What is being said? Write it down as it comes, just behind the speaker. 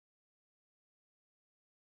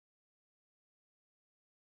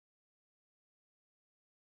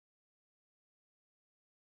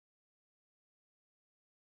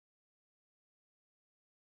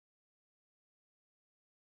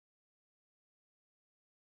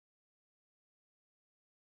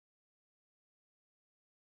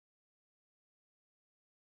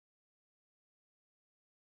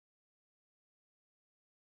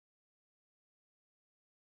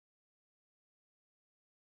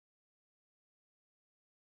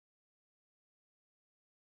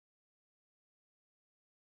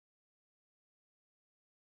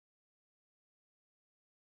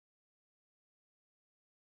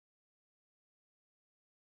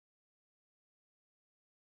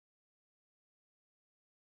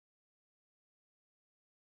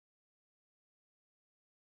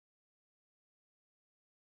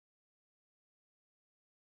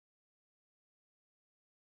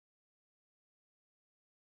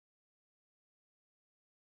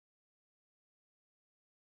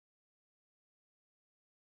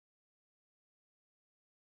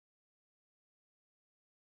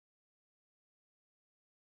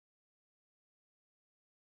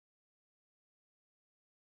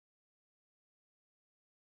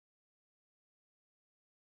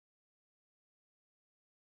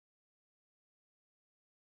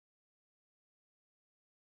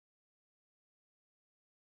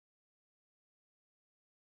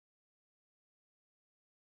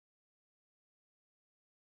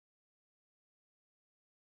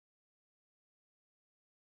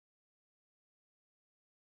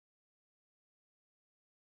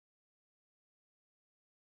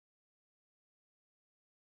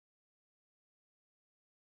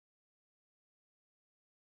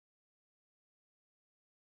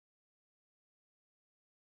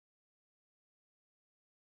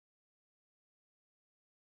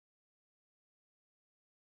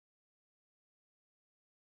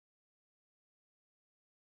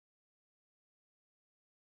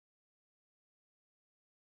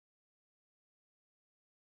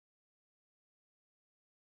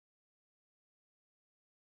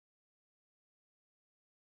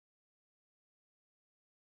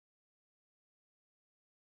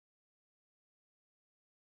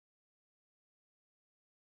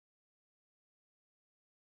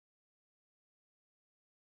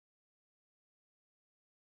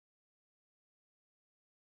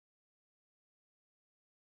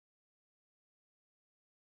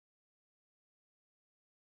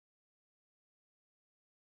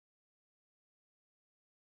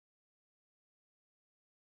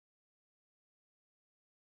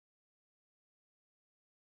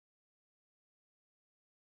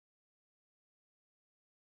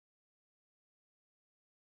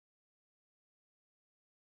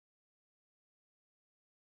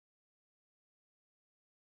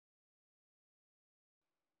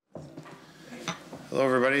Hello,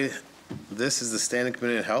 everybody. This is the Standing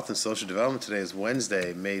Committee on Health and Social Development. Today is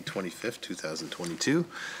Wednesday, May 25th, 2022.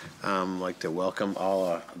 I'd like to welcome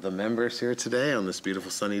all the members here today on this beautiful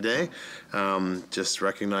sunny day. Just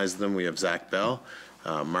recognize them. We have Zach Bell,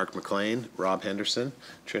 Mark McLean, Rob Henderson,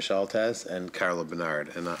 Trish Altaz, and Carla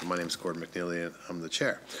Bernard. And my name is Gordon McNeely, and I'm the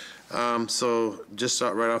chair. So just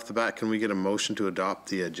right off the bat, can we get a motion to adopt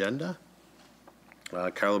the agenda?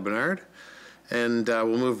 Carla Bernard. And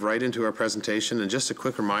we'll move right into our presentation. And just a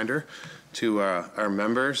quick reminder to our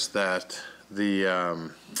members that the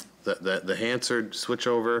Hansard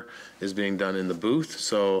switchover is being done in the booth.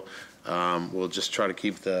 So we'll just try to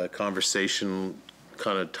keep the conversation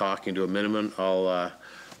kind of talking to a minimum.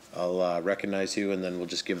 I'll recognize you, and then we'll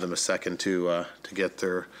just give them a second to get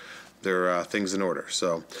their things in order.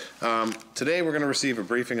 So today we're going to receive a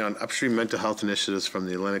briefing on upstream mental health initiatives from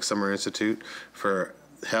the Atlantic Summer Institute for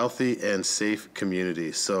Healthy and Safe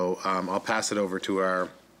Communities. So I'll pass it over to our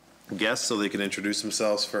guests so they can introduce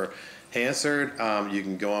themselves for Hansard. You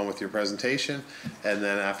can go on with your presentation, and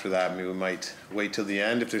then after that we might wait till the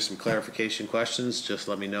end. If there's some clarification questions, just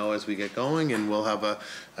let me know as we get going, and we'll have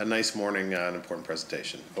a nice morning, an important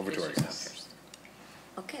presentation. Over to our guests.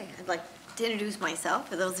 Okay, I'd like to introduce myself.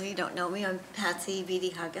 For those of you who don't know me, I'm Patsy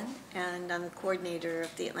Beattie-Huggan, and I'm the coordinator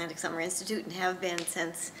of the Atlantic Summer Institute and have been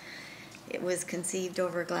since it was conceived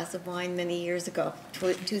over a glass of wine many years ago,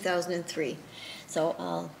 2003.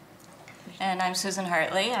 So And I'm Susan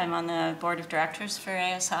Hartley. I'm on the board of directors for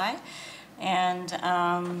ASI.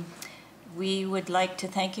 And we would like to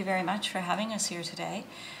thank you very much for having us here today.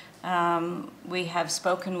 We have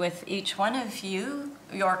spoken with each one of you,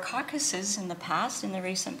 your caucuses in the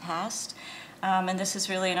recent past. And this is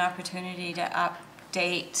really an opportunity to update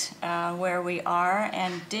where we are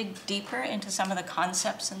and dig deeper into some of the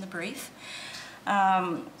concepts in the brief.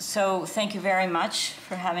 So thank you very much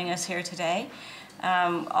for having us here today.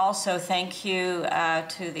 Also thank you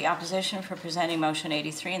to the opposition for presenting motion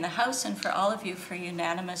 83 in the House, and for all of you for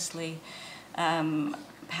unanimously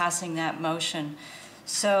passing that motion.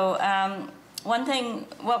 So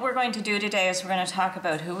what we're going to do today is we're going to talk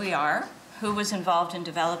about who we are, who was involved in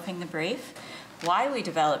developing the brief, why we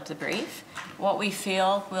developed the brief, what we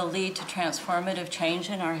feel will lead to transformative change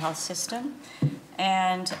in our health system,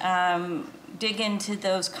 and dig into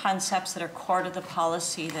those concepts that are core to the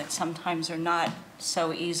policy that sometimes are not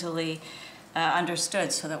so easily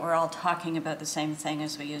understood, so that we're all talking about the same thing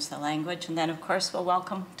as we use the language. And then, of course, we'll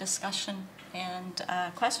welcome discussion and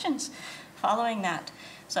questions following that.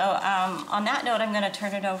 So on that note, I'm going to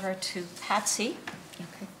turn it over to Patsy.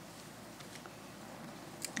 okay.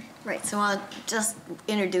 Right, so I'll just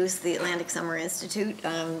introduce the Atlantic Summer Institute.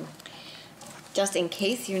 Just in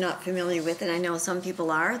case you're not familiar with it, I know some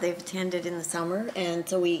people are. They've attended in the summer, and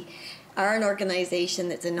so we are an organization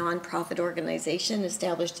that's a nonprofit organization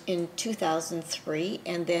established in 2003,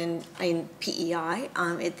 and then in PEI.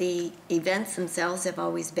 The events themselves have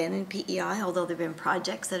always been in PEI, although there have been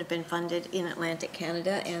projects that have been funded in Atlantic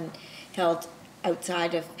Canada and held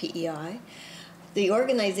outside of PEI. The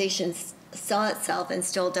organization saw itself, and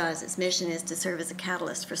still does, its mission is to serve as a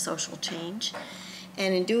catalyst for social change,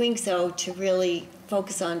 and in doing so to really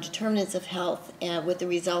focus on determinants of health, with the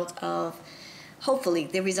result of, hopefully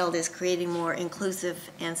the result is creating more inclusive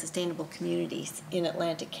and sustainable communities in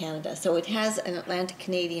Atlantic Canada. So it has an Atlantic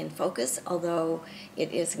Canadian focus, although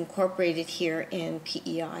it is incorporated here in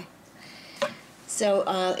PEI. So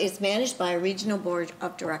it's managed by a regional board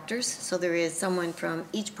of directors, so there is someone from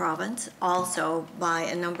each province, also by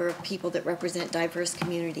a number of people that represent diverse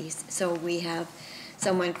communities. So we have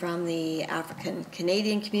someone from the African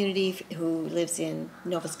Canadian community who lives in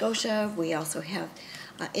Nova Scotia. We also have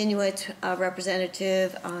Inuit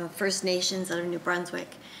representative, First Nations out of New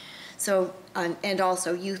Brunswick, so and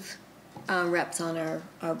also youth reps on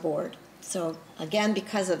our board. So again,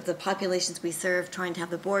 because of the populations we serve, trying to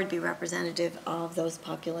have the board be representative of those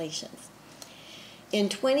populations. In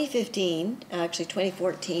 2015, actually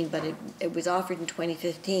 2014, but it was offered in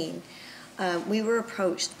 2015, we were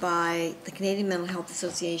approached by the Canadian Mental Health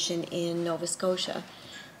Association in Nova Scotia,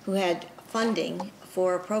 who had funding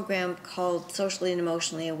for a program called Socially and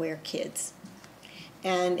Emotionally Aware Kids.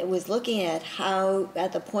 And it was looking at how,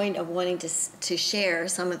 at the point of wanting to share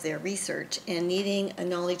some of their research and needing a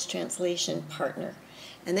knowledge translation partner.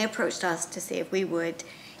 And they approached us to see if we would,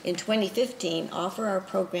 in 2015, offer our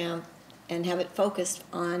program and have it focused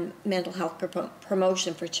on mental health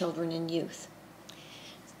promotion for children and youth.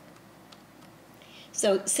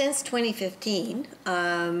 So since 2015,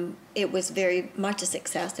 it was very much a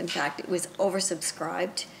success. In fact, it was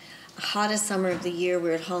oversubscribed. hottest summer of the year. We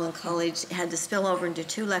were at Holland College, had to spill over into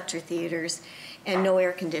 2 lecture theaters, and no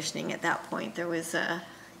air conditioning at that point. There was,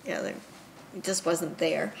 it just wasn't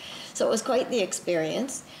there. So it was quite the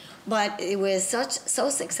experience. But it was so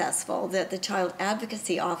successful that the Child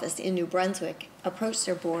Advocacy Office in New Brunswick approached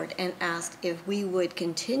their board and asked if we would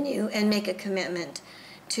continue and make a commitment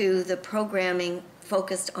to the programming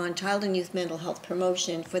focused on child and youth mental health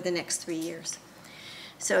promotion for the next 3 years.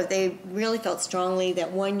 So they really felt strongly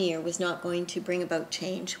that 1 year was not going to bring about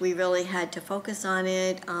change. We really had to focus on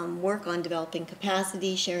it, work on developing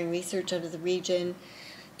capacity, sharing research out of the region,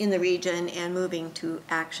 in the region, and moving to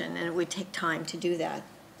action, and it would take time to do that.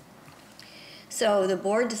 So the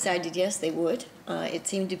board decided yes, they would. It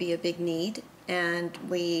seemed to be a big need, and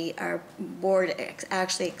our board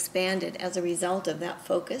actually expanded as a result of that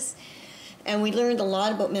focus. And we learned a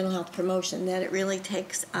lot about mental health promotion, that it really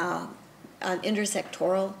takes an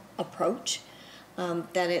intersectoral approach,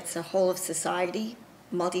 that it's a whole of society,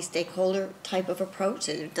 multi-stakeholder type of approach.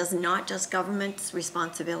 It does not just government's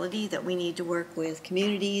responsibility, that we need to work with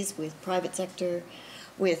communities, with private sector,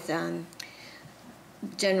 with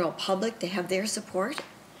general public to have their support,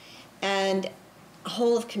 and a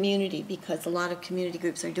whole of community, because a lot of community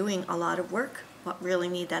groups are doing a lot of work, but really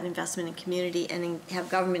need that investment in community and have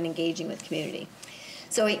government engaging with community.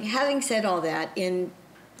 So having said all that, in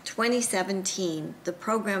 2017, the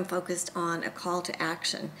program focused on a call to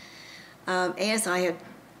action. ASI had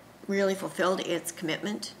really fulfilled its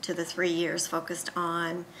commitment to the 3 years focused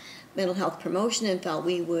on mental health promotion, and felt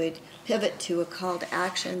we would pivot to a call to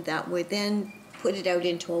action that would then put it out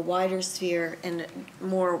into a wider sphere and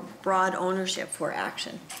more broad ownership for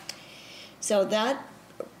action. So that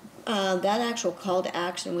actual call to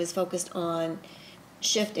action was focused on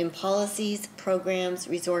shift in policies, programs,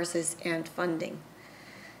 resources, and funding.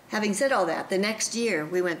 Having said all that, the next year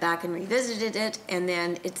we went back and revisited it, and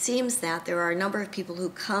then it seems that there are a number of people who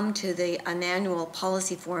come to an annual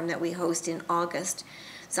policy forum that we host in August,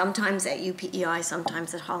 sometimes at UPEI,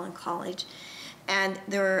 sometimes at Holland College. And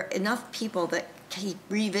there are enough people that keep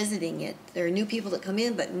revisiting it. There are new people that come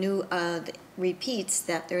in, but new repeats,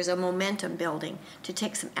 that there's a momentum building to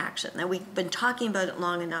take some action. Now, we've been talking about it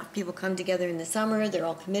long enough. People come together in the summer, they're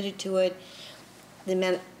all committed to it.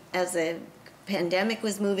 As the pandemic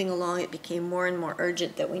was moving along, it became more and more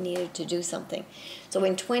urgent that we needed to do something. So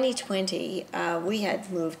in 2020, we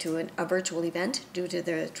had moved to a virtual event due to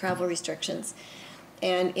the travel restrictions.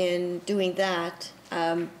 And in doing that,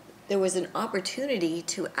 there was an opportunity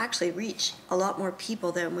to actually reach a lot more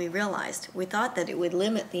people than we realized. We thought that it would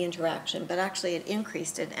limit the interaction, but actually it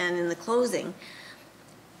increased it. And in the closing,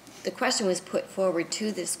 the question was put forward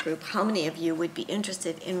to this group: how many of you would be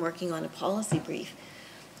interested in working on a policy brief?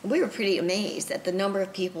 We were pretty amazed at the number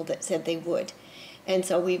of people that said they would. And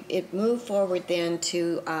so it moved forward then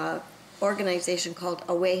to an organization called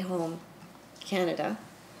Away Home Canada,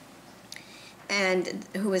 and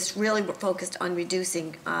who was really focused on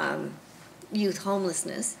reducing youth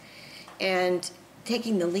homelessness and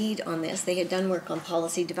taking the lead on this. They had done work on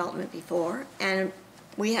policy development before, and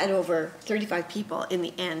we had over 35 people in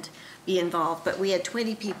the end be involved, but we had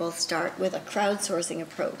 20 people start with a crowdsourcing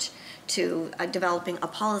approach to developing a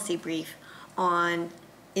policy brief on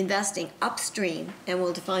investing upstream, and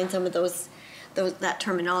we'll define some of that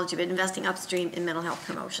terminology, but investing upstream in mental health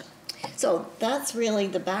promotion. So that's really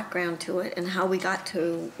the background to it and how we got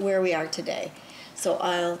to where we are today. So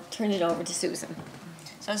I'll turn it over to Susan.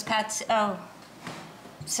 So as Patsy,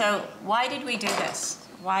 so why did we do this?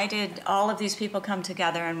 Why did all of these people come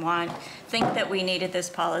together and think that we needed this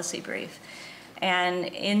policy brief? And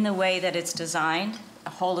in the way that it's designed, a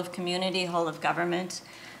whole of community, whole of government,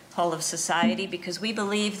 whole of society, because we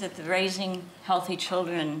believe that raising healthy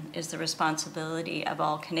children is the responsibility of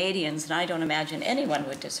all Canadians, and I don't imagine anyone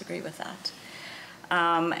would disagree with that.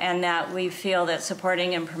 And that we feel that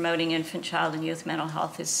supporting and promoting infant, child, and youth mental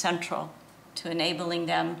health is central to enabling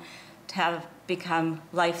them to become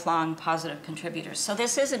lifelong positive contributors. So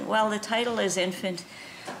this isn't, well, the title is Infant,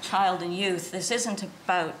 Child, and Youth. This isn't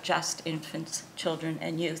about just infants, children,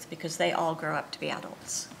 and youth, because they all grow up to be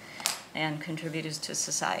adults and contributors to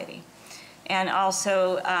society. And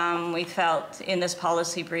also, we felt in this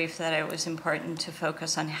policy brief that it was important to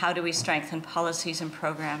focus on how do we strengthen policies and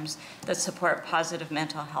programs that support positive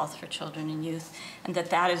mental health for children and youth, and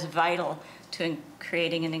that is vital to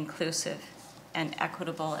creating an inclusive and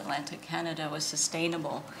equitable Atlantic Canada with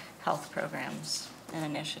sustainable health programs and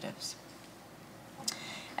initiatives.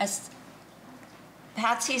 As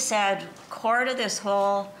Patsy said, core to this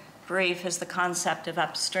whole brief is the concept of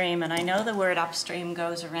upstream, and I know the word upstream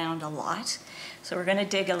goes around a lot, so we're going to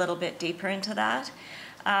dig a little bit deeper into that.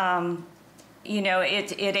 you know,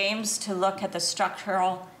 it aims to look at the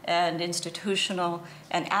structural and institutional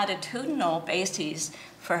and attitudinal bases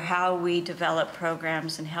for how we develop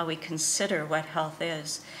programs and how we consider what health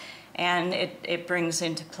is. And it brings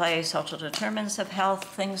into play social determinants of health,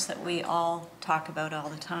 things that we all talk about all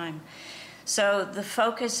the time. So the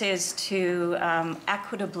focus is to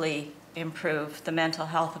equitably improve the mental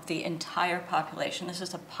health of the entire population. This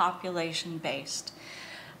is a population-based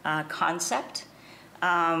concept.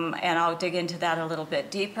 And I'll dig into that a little bit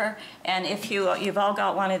deeper. And if you've all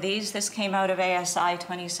got one of these, this came out of ASI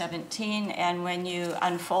 2017, and when you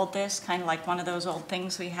unfold this, kind of like one of those old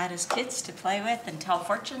things we had as kids to play with and tell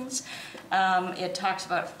fortunes, it talks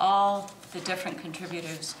about all the different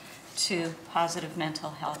contributors to positive mental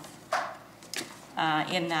health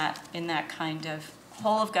in that kind of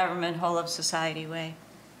whole of government, whole of society way.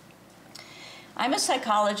 I'm a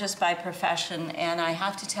psychologist by profession, and I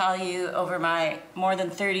have to tell you, over my more than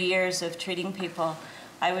 30 years of treating people,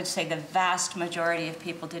 I would say the vast majority of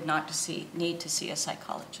people did not need to see a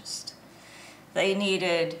psychologist. They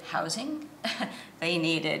needed housing, they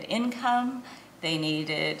needed income, they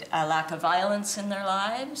needed a lack of violence in their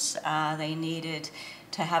lives, they needed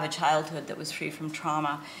to have a childhood that was free from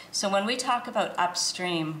trauma. So when we talk about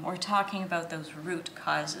upstream, we're talking about those root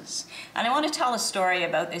causes. And I want to tell a story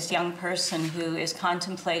about this young person who is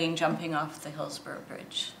contemplating jumping off the Hillsborough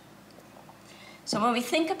Bridge. So when we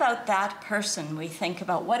think about that person, we think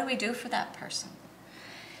about what do we do for that person?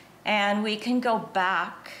 And we can go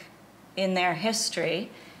back in their history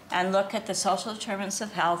and look at the social determinants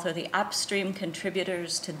of health or the upstream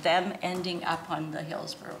contributors to them ending up on the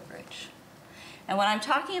Hillsborough Bridge. And when I'm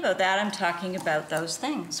talking about that, I'm talking about those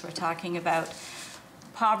things. We're talking about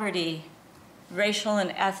poverty, racial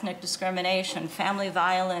and ethnic discrimination, family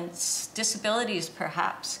violence, disabilities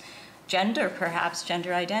perhaps, gender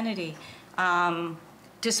identity,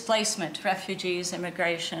 displacement, refugees,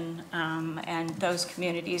 immigration, and those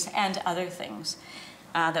communities, and other things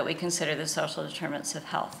that we consider the social determinants of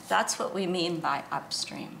health. That's what we mean by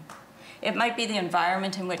upstream. It might be the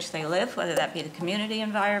environment in which they live, whether that be the community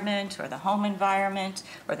environment or the home environment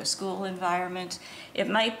or the school environment. It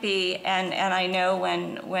might be, and I know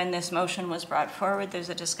when this motion was brought forward, there's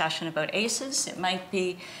a discussion about ACEs. It might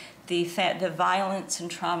be the violence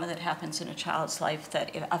and trauma that happens in a child's life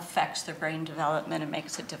that it affects their brain development and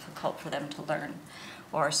makes it difficult for them to learn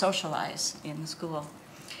or socialize in school.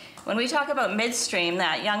 When we talk about midstream,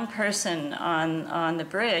 that young person on the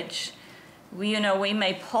bridge, we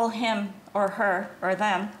may pull him or her or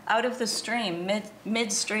them out of the stream,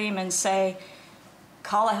 midstream, and say,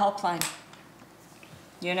 call a helpline,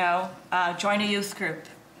 join a youth group,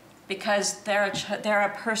 because they're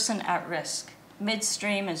a person at risk.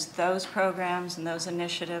 Midstream is those programs and those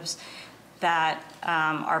initiatives that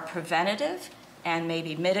are preventative and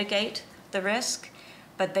maybe mitigate the risk,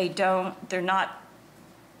 but they're not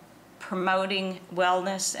promoting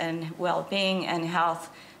wellness and well-being and health.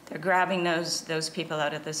 They're grabbing those people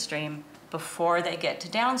out of the stream before they get to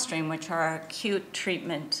downstream, which are our acute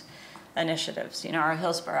treatment initiatives. Our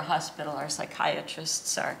Hillsborough Hospital, our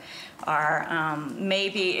psychiatrists are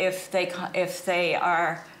maybe if they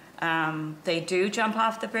do jump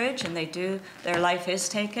off the bridge and their life is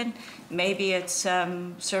taken, maybe it's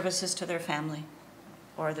services to their family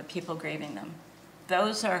or the people grieving them.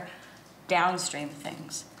 Those are downstream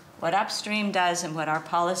things. What upstream does and what our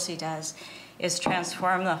policy does is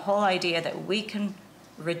transform the whole idea that we can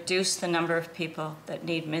reduce the number of people that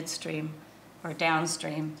need midstream or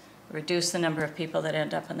downstream, reduce the number of people that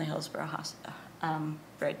end up on the Hillsborough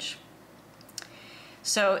Bridge.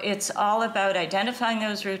 So it's all about identifying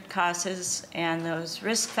those root causes and those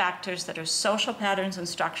risk factors that are social patterns and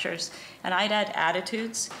structures, and I'd add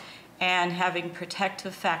attitudes, and having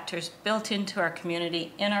protective factors built into our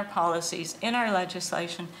community, in our policies, in our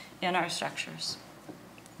legislation, in our structures.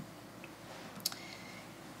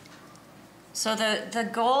 So the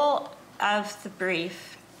goal of the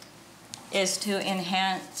brief is to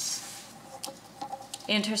enhance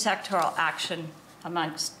intersectoral action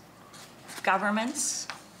amongst governments,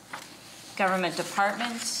 government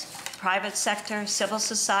departments, private sector, civil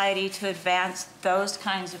society, to advance those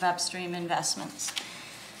kinds of upstream investments.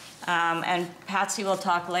 And Patsy will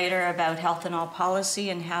talk later about health and all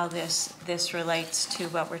policy and how this relates to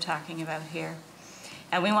what we're talking about here.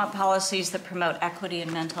 And we want policies that promote equity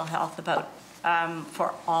in mental health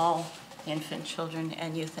for all infant, children,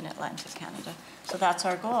 and youth in Atlantic Canada. So that's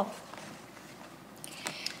our goal.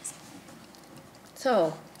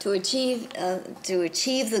 So to achieve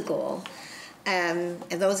the goal, and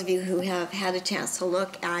those of you who have had a chance to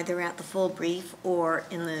look either at the full brief or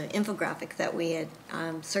in the infographic that we had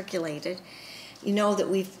circulated, you know that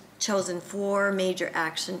we've chosen 4 major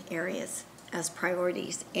action areas as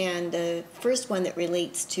priorities. And the first one that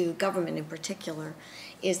relates to government in particular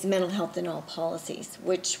is the mental health in all policies,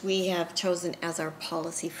 which we have chosen as our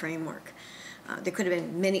policy framework. There could have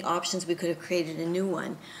been many options. We could have created a new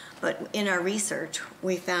one. But in our research,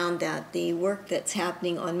 we found that the work that's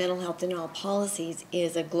happening on mental health in all policies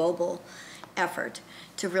is a global effort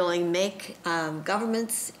to really make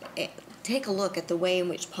governments take a look at the way in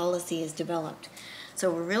which policy is developed. So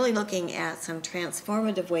we're really looking at some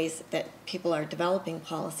transformative ways that people are developing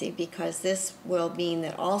policy, because this will mean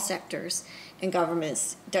that all sectors and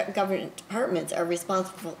government departments are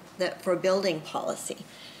responsible for building policy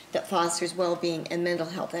that fosters well-being and mental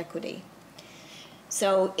health equity.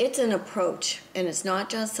 So it's an approach, and it's not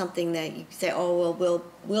just something that you say, oh, well,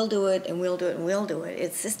 we'll do it, and we'll do it, and we'll do it.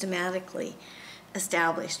 It's systematically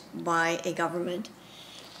established by a government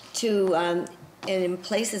to, and in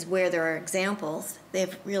places where there are examples,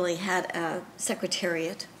 they've really had a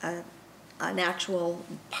secretariat, an actual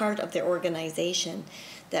part of their organization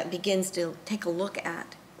that begins to take a look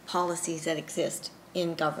at policies that exist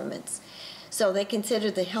in governments. So they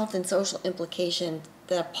consider the health and social implications,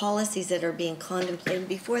 the policies that are being contemplated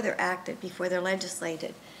before they're acted, before they're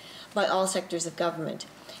legislated by all sectors of government.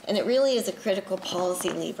 And it really is a critical policy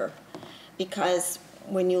lever, because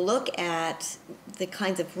when you look at the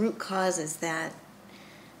kinds of root causes that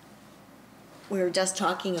we were just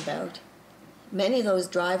talking about, many of those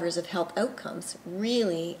drivers of health outcomes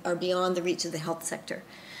really are beyond the reach of the health sector.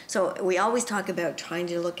 So we always talk about trying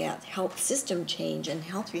to look at health system change and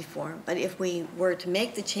health reform, but if we were to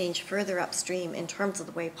make the change further upstream in terms of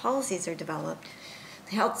the way policies are developed,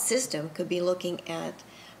 the health system could be looking at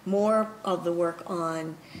more of the work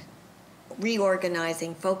on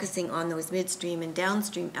reorganizing, focusing on those midstream and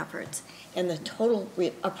downstream efforts, and the total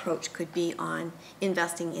approach could be on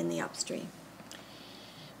investing in the upstream.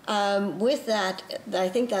 With that, I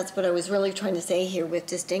think that's what I was really trying to say here, with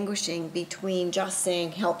distinguishing between just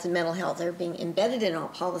saying health and mental health are being embedded in all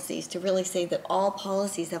policies, to really say that all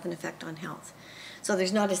policies have an effect on health. So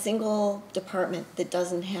there's not a single department that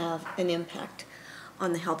doesn't have an impact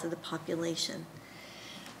on the health of the population.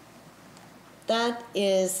 That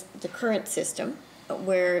is the current system,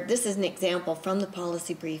 where this is an example from the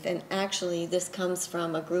policy brief, and actually this comes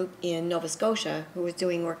from a group in Nova Scotia who was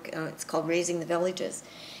doing work, it's called Raising the Villages,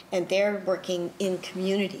 and they're working in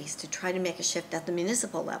communities to try to make a shift at the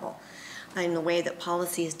municipal level in the way that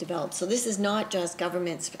policy is developed. So this is not just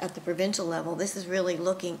governments at the provincial level, this is really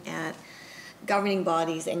looking at governing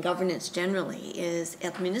bodies and governance generally is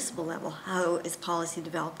at the municipal level. How is policy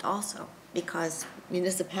developed also? Because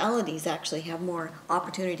municipalities actually have more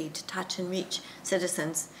opportunity to touch and reach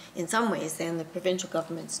citizens in some ways than the provincial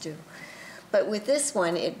governments do. But with this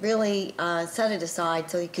one, it really set it aside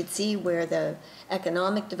so you could see where the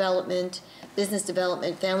economic development, business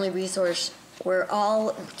development, family resource, we're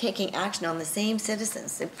all taking action on the same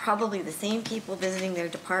citizens. They're probably the same people visiting their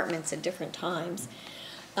departments at different times,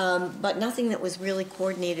 but nothing that was really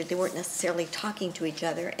coordinated. They weren't necessarily talking to each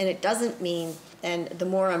other. And it doesn't mean, and the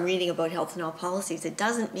more I'm reading about health and all policies, it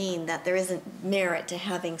doesn't mean that there isn't merit to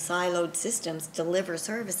having siloed systems deliver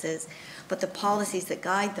services, but the policies that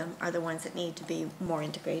guide them are the ones that need to be more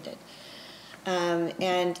integrated.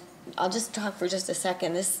 And I'll just talk for just a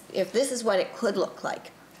second. If this is what it could look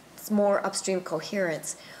like, it's more upstream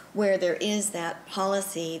coherence, where there is that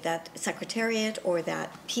policy, that secretariat or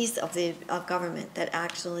that piece of government that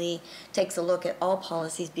actually takes a look at all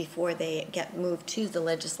policies before they get moved to the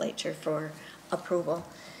legislature for approval.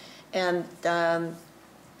 And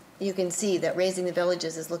you can see that Raising the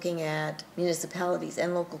Villages is looking at municipalities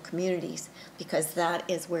and local communities, because that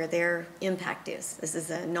is where their impact is. This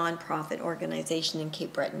is a nonprofit organization in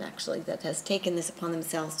Cape Breton, actually, that has taken this upon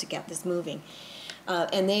themselves to get this moving.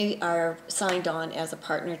 And they are signed on as a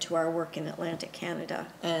partner to our work in Atlantic Canada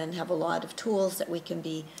and have a lot of tools that we can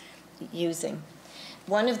be using.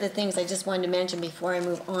 One of the things I just wanted to mention before I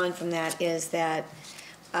move on from that is that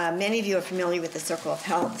many of you are familiar with the Circle of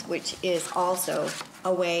Health, which is also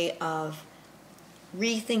a way of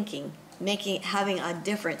rethinking, having a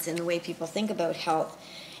difference in the way people think about health,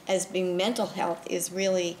 as being mental health is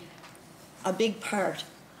really a big part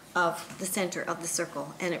of the center of the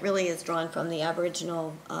circle, and it really is drawn from the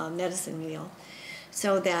Aboriginal medicine wheel,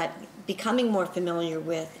 so that becoming more familiar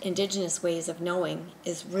with Indigenous ways of knowing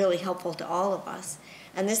is really helpful to all of us.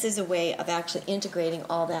 And this is a way of actually integrating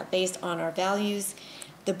all that based on our values.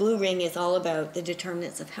 The blue ring is all about the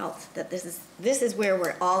determinants of health, that this is where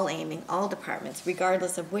we're all aiming, all departments,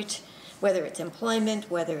 regardless of whether it's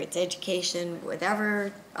employment, whether it's education,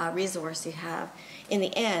 whatever resource you have. in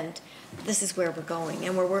the end, this is where we're going.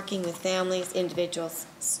 And we're working with families, individuals,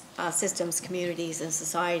 systems, communities, and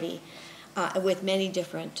society with many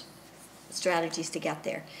different strategies to get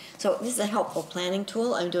there. So this is a helpful planning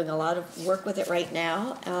tool. I'm doing a lot of work with it right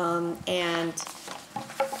now, and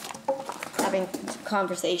having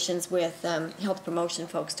conversations with health promotion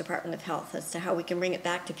folks, Department of Health, as to how we can bring it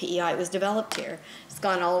back to PEI. It was developed here. It's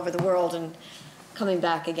gone all over the world, and coming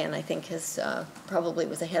back again, I think, has probably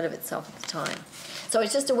was ahead of itself at the time. So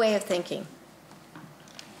it's just a way of thinking.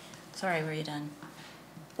 Sorry, were you done?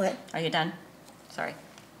 What? Are you done? Sorry.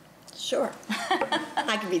 Sure.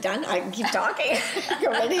 I can be done. I can keep talking.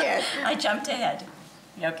 Go right ahead. I jumped ahead.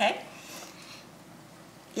 You okay?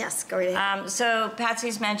 Yes, go right ahead. So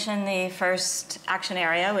Patsy's mentioned the first action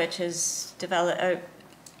area, which is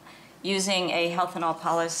using a health and all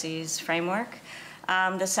policies framework.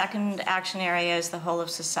 The second action area is the whole of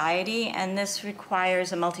society, and this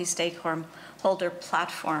requires a multi-stakeholder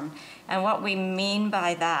platform. And what we mean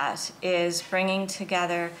by that is bringing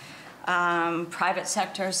together private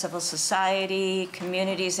sector, civil society,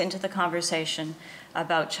 communities into the conversation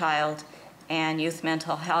about child and youth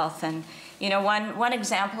mental health. And you know, one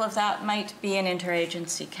example of that might be an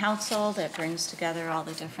interagency council that brings together all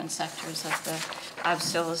the different sectors of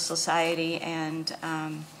civil society and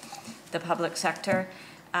the public sector.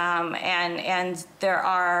 And there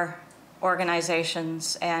are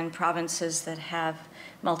organizations and provinces that have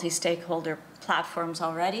multi-stakeholder platforms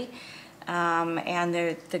already. And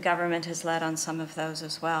the government has led on some of those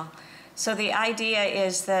as well. So the idea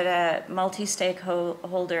is that a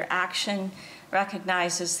multi-stakeholder action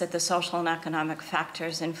recognizes that the social and economic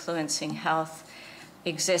factors influencing health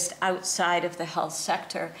exist outside of the health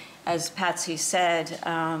sector. As Patsy said,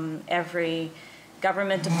 every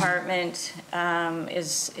government department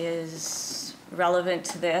is relevant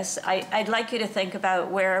to this. I'd like you to think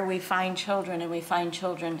about where we find children, and we find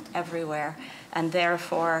children everywhere, and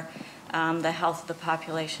therefore the health of the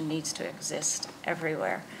population needs to exist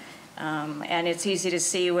everywhere. And it's easy to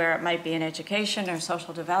see where it might be in education or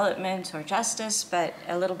social development or justice, but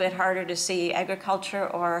a little bit harder to see agriculture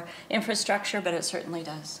or infrastructure, but it certainly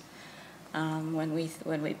does. When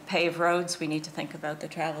we pave roads, we need to think about the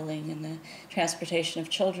traveling and the transportation of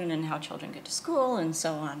children and how children get to school and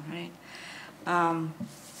so on, right?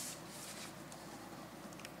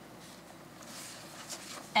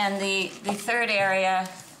 And the third area,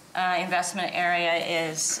 investment area,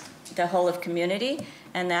 is the whole of community,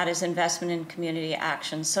 and that is investment in community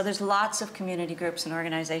action. So there's lots of community groups and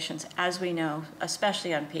organizations, as we know,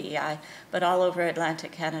 especially on PEI, but all over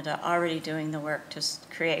Atlantic Canada, already doing the work to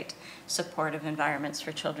create supportive environments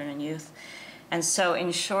for children and youth. And so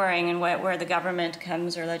ensuring, and where the government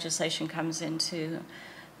comes or legislation comes into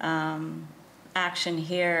action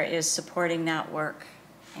here, is supporting that work,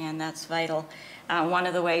 and that's vital. One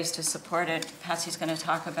of the ways to support it, Patsy's going to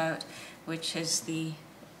talk about, which is the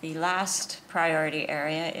last priority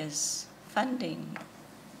area, is funding.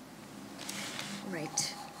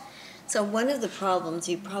 Right. So one of the problems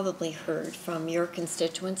you probably heard from your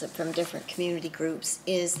constituents and from different community groups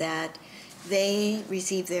is that they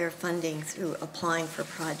receive their funding through applying for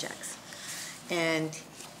projects. And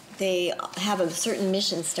they have a certain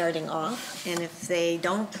mission starting off, and if they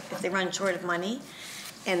run short of money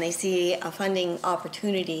and they see a funding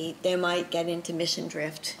opportunity, they might get into mission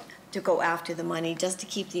drift to go after the money just to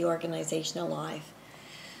keep the organization alive.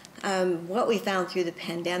 What we found through the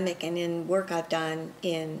pandemic and in work I've done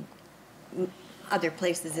in other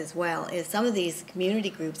places as well is some of these community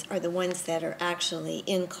groups are the ones that are actually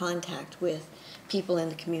in contact with people in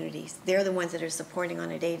the communities. They're the ones that are supporting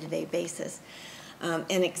on a day-to-day basis.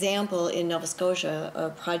 An example in Nova Scotia,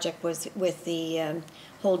 a project was with the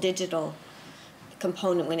whole digital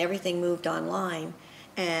component when everything moved online.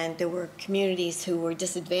 And there were communities who were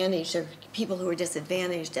disadvantaged, or people who were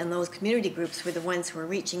disadvantaged, and those community groups were the ones who were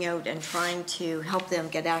reaching out and trying to help them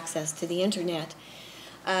get access to the internet.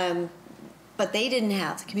 But they didn't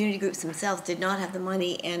have, the community groups themselves did not have the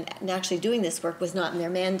money, and actually doing this work was not in their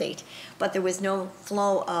mandate. But there was no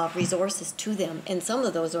flow of resources to them, and some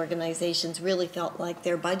of those organizations really felt like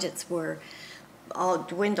their budgets were all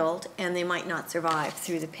dwindled and they might not survive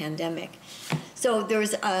through the pandemic. So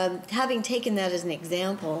there's, having taken that as an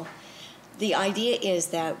example, the idea is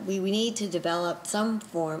that we need to develop some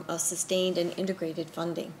form of sustained and integrated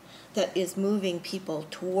funding that is moving people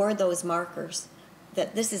toward those markers,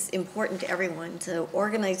 that this is important to everyone. So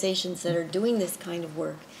organizations that are doing this kind of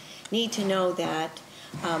work need to know that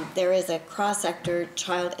there is a cross-sector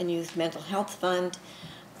child and youth mental health fund,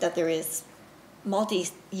 that there is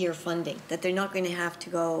multi-year funding, that they're not going to have to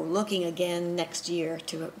go looking again next year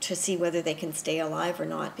to see whether they can stay alive or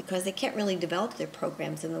not, because they can't really develop their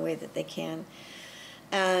programs in the way that they can.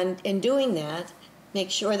 And in doing that, make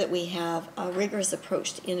sure that we have a rigorous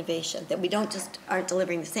approach to innovation, that we aren't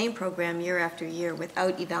delivering the same program year after year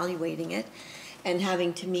without evaluating it and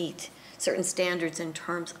having to meet certain standards in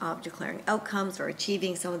terms of declaring outcomes or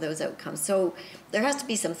achieving some of those outcomes. So there has to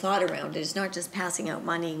be some thought around it. It's not just passing out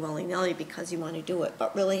money willy-nilly because you want to do it,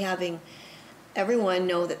 but really having everyone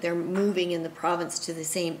know that they're moving in the province to the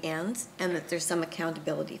same ends and that there's some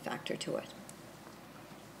accountability factor to it.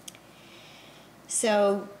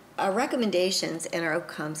 So our recommendations and our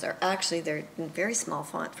outcomes are actually, they're in very small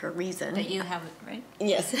font for a reason. But you have it, right?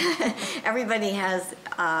 Yes. Everybody has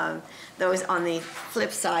those on the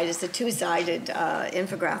flip side. It's a two-sided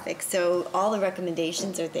infographic. So all the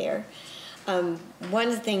recommendations are there. One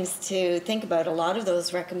of the things to think about, a lot of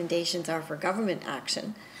those recommendations are for government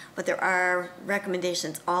action, but there are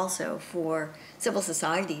recommendations also for civil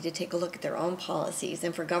society to take a look at their own policies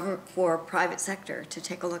and for private sector to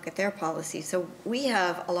take a look at their policies. So we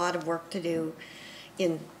have a lot of work to do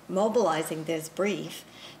in mobilizing this brief,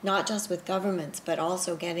 not just with governments, but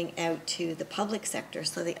also getting out to the public sector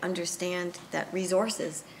so they understand that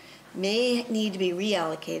resources may need to be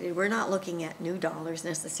reallocated. We're not looking at new dollars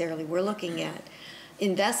necessarily. We're looking at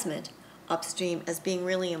investment upstream as being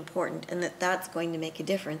really important, and that's going to make a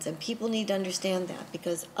difference. And people need to understand that,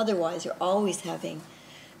 because otherwise you're always having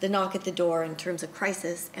the knock at the door in terms of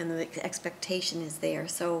crisis, and the expectation is there.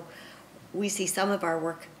 So we see some of our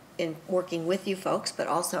work in working with you folks, but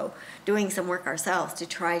also doing some work ourselves to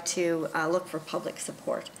try to look for public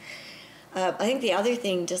support. I think the other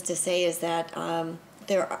thing just to say is that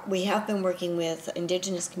we have been working with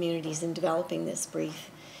Indigenous communities in developing this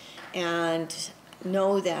brief, and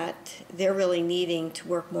know that they're really needing to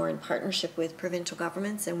work more in partnership with provincial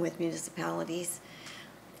governments and with municipalities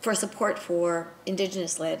for support for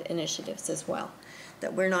Indigenous-led initiatives as well.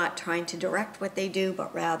 That we're not trying to direct what they do,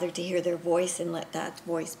 but rather to hear their voice and let that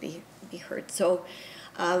voice be heard. So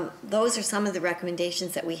those are some of the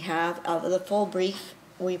recommendations that we have. The full brief,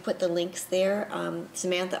 we put the links there.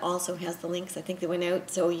 Samantha also has the links. I think they went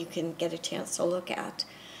out, so you can get a chance to look at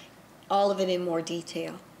all of it in more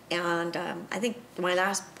detail. And I think my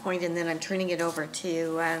last point, and then I'm turning it over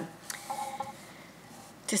to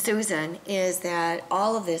Susan, is that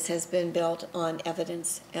all of this has been built on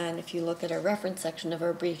evidence. And if you look at our reference section of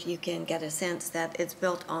our brief, you can get a sense that it's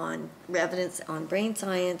built on evidence on brain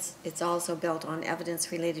science. It's also built on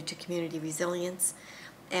evidence related to community resilience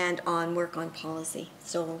and on work on policy.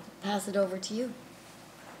 So pass it over to you.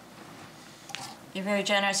 You're very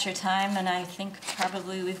generous with your time, and I think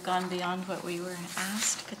probably we've gone beyond what we were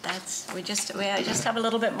asked, but I just have a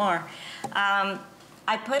little bit more.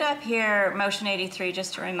 I put up here motion 83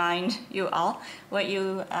 just to remind you all what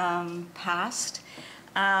you passed,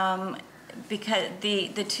 because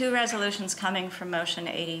the two resolutions coming from motion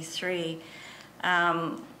 83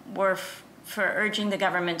 were for urging the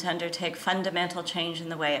government to undertake fundamental change in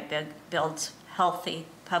the way it builds healthy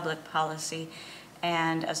public policy,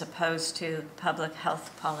 and as opposed to public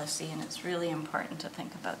health policy. And it's really important to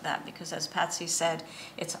think about that, because as Patsy said,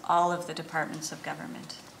 it's all of the departments of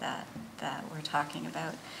government that we're talking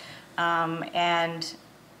about. And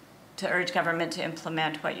to urge government to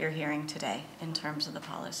implement what you're hearing today in terms of the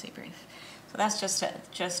policy brief. So that's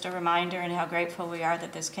just a reminder, and how grateful we are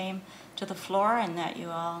that this came to the floor and that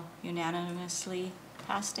you all unanimously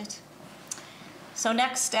passed it. So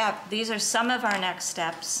next step, these are some of our next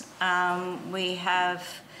steps. We have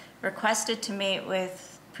requested to meet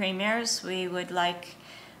with premiers. We would like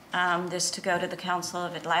this to go to the Council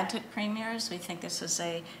of Atlantic Premiers. We think this is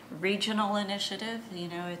a regional initiative. You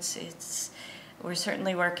know, we're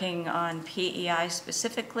certainly working on PEI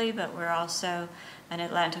specifically, but we're also an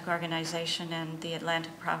Atlantic organization, and the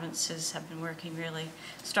Atlantic provinces have been working really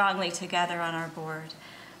strongly together on our board.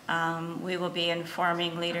 We will be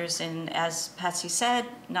informing leaders in, as Patsy said,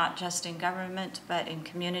 not just in government, but in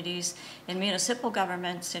communities, in municipal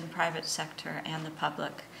governments, in private sector, and the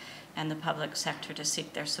public sector to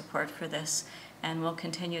seek their support for this. And we'll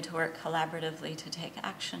continue to work collaboratively to take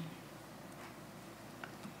action.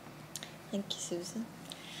 Thank you, Susan.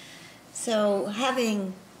 So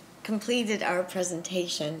having completed our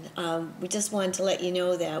presentation, we just wanted to let you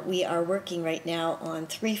know that we are working right now on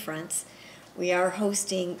 3 fronts. We are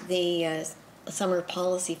hosting the Summer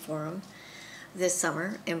Policy Forum this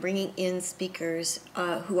summer and bringing in speakers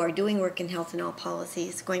who are doing work in health and all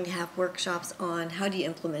policies, going to have workshops on how do you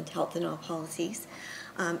implement health and all policies.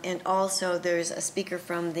 And also there's a speaker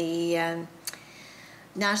from the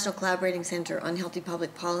National Collaborating Center on Healthy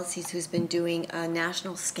Public Policies, who's been doing a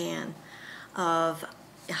national scan of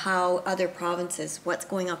how other provinces, what's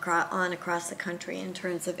going on across the country in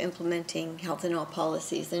terms of implementing health and health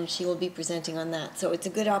policies, and she will be presenting on that. So it's a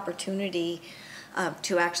good opportunity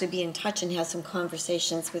to actually be in touch and have some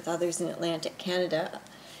conversations with others in Atlantic Canada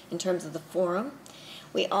in terms of the forum.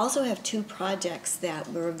 We also have two projects that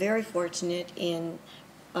we were very fortunate in,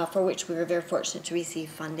 for which we were very fortunate to receive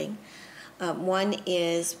funding. One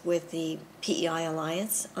is with the PEI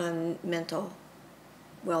Alliance on Mental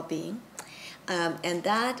Well-Being, and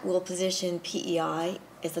that will position PEI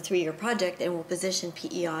as a 3-year project and will position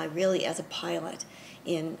PEI really as a pilot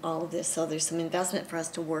in all of this. So there's some investment for us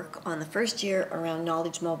to work on the first year around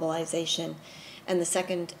knowledge mobilization, and the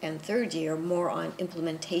second and third year more on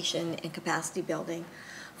implementation and capacity building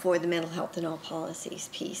for the mental health and all policies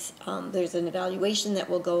piece. There's an evaluation that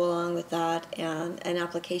will go along with that and an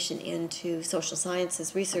application into social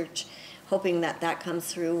sciences research, hoping that that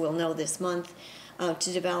comes through, we'll know this month,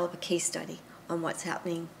 to develop a case study on what's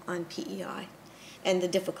happening on PEI and the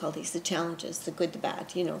difficulties, the challenges, the good, the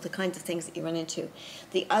bad, you know, the kinds of things that you run into.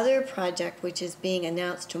 The other project, which is being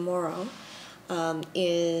announced tomorrow,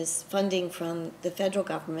 is funding from the federal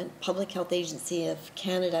government, Public Health Agency of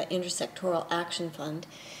Canada Intersectoral Action Fund,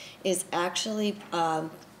 is actually,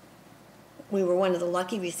 we were one of the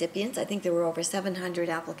lucky recipients. I think there were over 700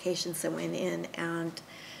 applications that went in, and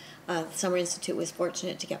the Summer Institute was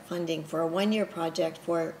fortunate to get funding for a 1-year project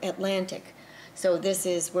for Atlantic. So this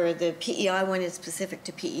is where the PEI one is specific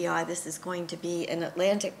to PEI. This is going to be an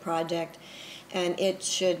Atlantic project, and it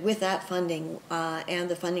should, with that funding and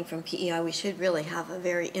the funding from PEI, we should really have a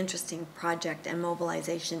very interesting project and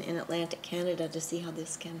mobilization in Atlantic Canada to see how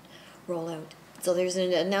this can roll out. So there's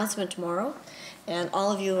an announcement tomorrow, and all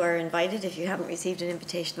of you are invited. If you haven't received an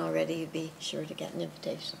invitation already, you'd be sure to get an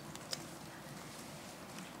invitation.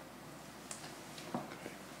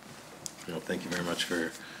 Well, thank you very much for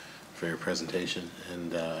your presentation,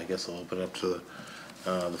 and I guess I'll open it up to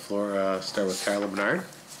the floor. Start with Carla Bernard.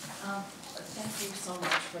 Thank you so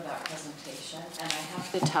much for that presentation, and I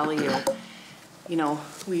have to tell you, you know,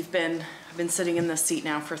 I've been sitting in this seat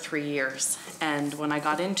now for 3 years, and when I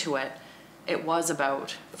got into it, it was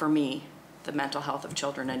about, for me, the mental health of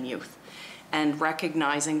children and youth, and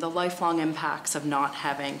recognizing the lifelong impacts of not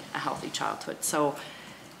having a healthy childhood. So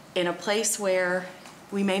in a place where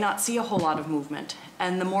we may not see a whole lot of movement,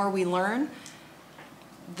 and the more we learn,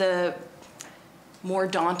 the more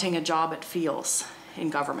daunting a job it feels in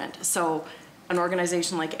government. So an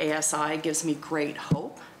organization like ASI gives me great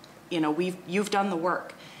hope. You know, you've done the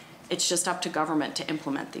work. It's just up to government to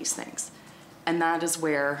implement these things. And that is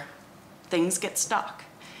where things get stuck.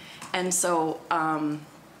 And so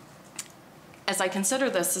as I consider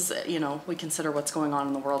this, as you know, we consider what's going on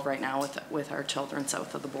in the world right now with our children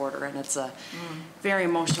south of the border, and it's a very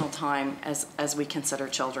emotional time as we consider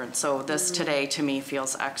children. So this today to me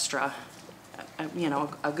feels extra, you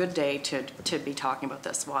know, a good day to be talking about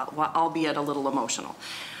this, while albeit a little emotional.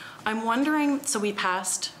 I'm wondering, so we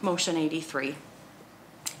passed Motion 83,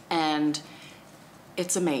 and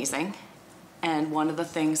it's amazing. And one of the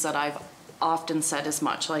things that I've often said is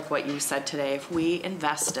much like what you said today, if we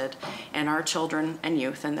invested in our children and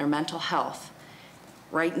youth and their mental health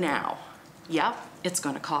right now, yep, it's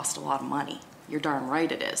going to cost a lot of money. You're darn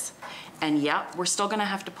right it is. And yep, we're still going to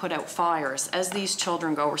have to put out fires as these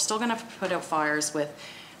children go. We're still going to have to put out fires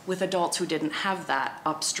with adults who didn't have that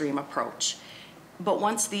upstream approach. But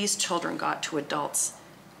once these children got to adults,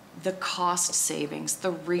 the cost savings,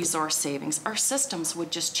 the resource savings, our systems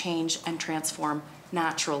would just change and transform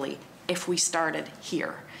naturally if we started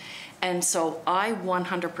here. And so I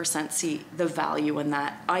 100% see the value in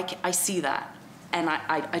that. I see that, and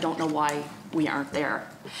I don't know why we aren't there,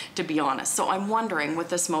 to be honest. So I'm wondering, with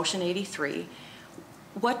this Motion 83,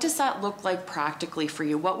 what does that look like practically for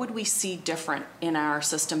you? What would we see different in our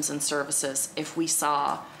systems and services if we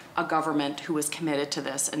saw a government who was committed to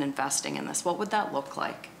this and investing in this? What would that look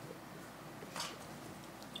like?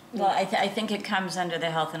 Well, I think it comes under the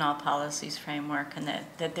health and all policies framework, and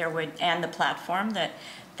that there would, and the platform, that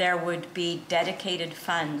there would be dedicated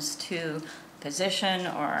funds to position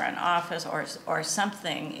or an office or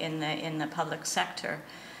something in the public sector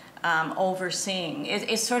overseeing.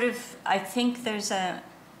 It's sort of, I think there's a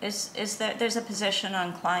position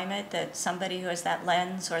on climate that somebody who has that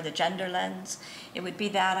lens, or the gender lens, it would be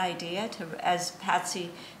that idea to, as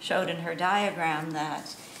Patsy showed in her diagram,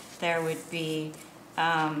 that there would be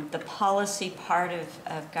the policy part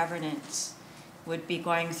of governance would be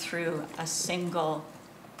going through a single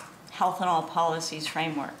health and all policies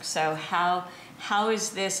framework. So how is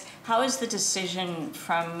the decision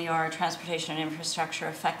from your transportation and infrastructure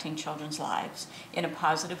affecting children's lives in a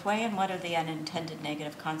positive way, and what are the unintended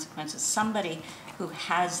negative consequences? Somebody who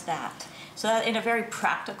has that. So that in a very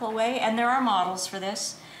practical way, and there are models for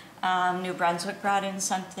this. New Brunswick brought in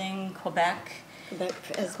something, Quebec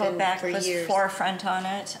was years. Forefront on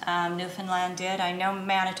it. Newfoundland did. I know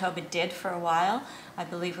Manitoba did for a while. I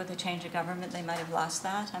believe with the change of government they might have lost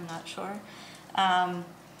that. I'm not sure.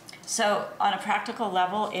 So on a practical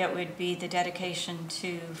level, it would be the dedication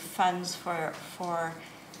to funds for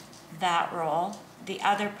that role. The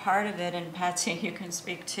other part of it, and Patsy, you can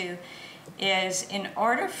speak to, is in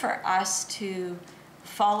order for us to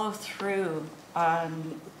follow through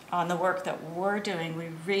on the work that we're doing, we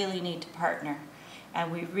really need to partner. And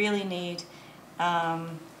we really need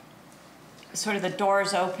sort of the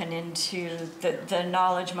doors open into the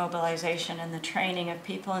knowledge mobilization and the training of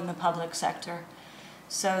people in the public sector,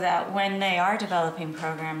 so that when they are developing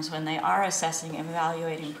programs, when they are assessing and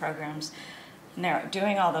evaluating programs, and they're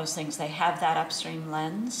doing all those things, they have that upstream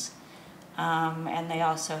lens, and they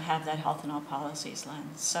also have that health and all policies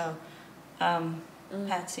lens. So,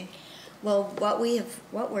 Patsy? Well, what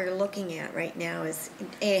we're looking at right now is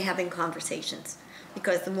having conversations.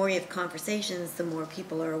 Because the more you have conversations, the more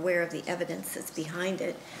people are aware of the evidence that's behind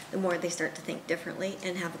it, the more they start to think differently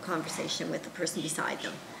and have a conversation with the person beside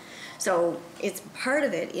them. So it's part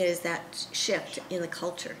of it is that shift in the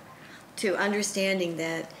culture to understanding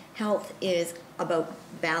that health is about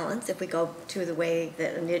balance. If we go to the way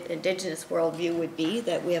that an Indigenous worldview would be,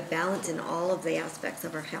 that we have balance in all of the aspects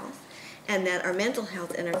of our health, and that our mental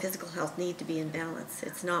health and our physical health need to be in balance.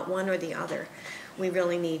 It's not one or the other. We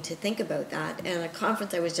really need to think about that. And a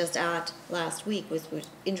conference I was just at last week was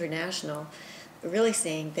international, really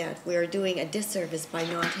saying that we're doing a disservice by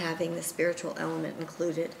not having the spiritual element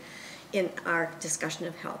included in our discussion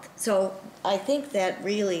of health. So I think that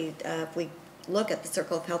really, if we look at the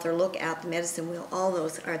circle of health or look at the medicine wheel, all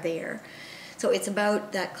those are there. So it's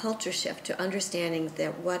about that culture shift to understanding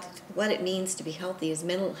that what it means to be healthy is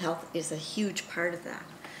mental health is a huge part of that.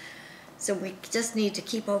 So we just need to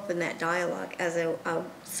keep open that dialogue as a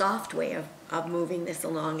soft way of moving this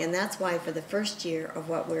along. And that's why for the first year of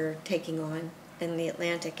what we're taking on in the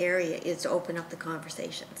Atlantic area is to open up the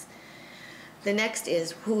conversations. The next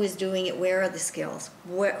is who is doing it, where are the skills,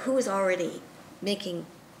 who is already making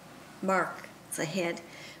marks ahead.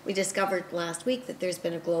 We discovered last week that there's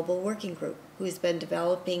been a global working group who's been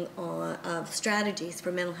developing strategies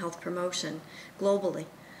for mental health promotion globally.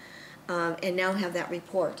 And now have that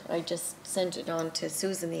report. I just sent it on to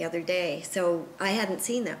Susan the other day. So I hadn't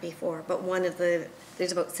seen that before, but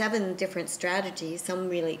there's about 7 different strategies. Some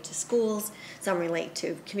relate to schools, some relate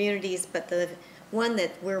to communities, but the one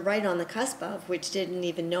that we're right on the cusp of, which didn't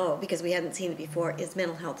even know because we hadn't seen it before, is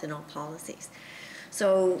mental health in all policies.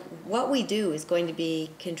 So what we do is going to be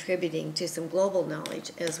contributing to some global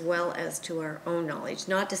knowledge as well as to our own knowledge.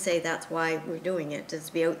 Not to say that's why we're doing it, just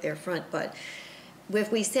to be out there front, but if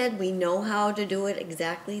we said we know how to do it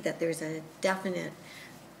exactly, that there's a definite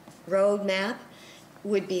roadmap,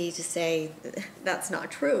 would be to say that's not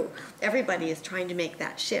true. Everybody is trying to make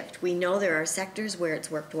that shift. We know there are sectors where it's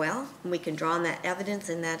worked well, and we can draw on that evidence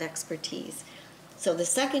and that expertise. So the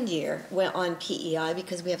second year on PEI,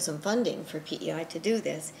 because we have some funding for PEI to do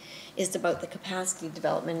this, is about the capacity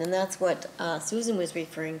development, and that's what Susan was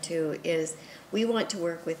referring to, is we want to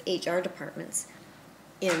work with HR departments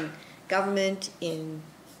in government, in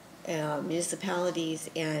municipalities,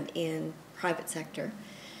 and in private sector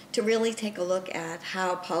to really take a look at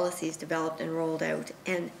how policies developed and rolled out,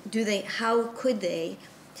 and how could they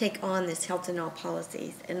take on this health and all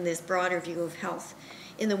policies and this broader view of health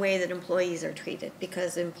in the way that employees are treated,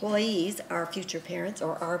 because employees are future parents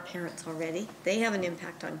or are parents already. They have an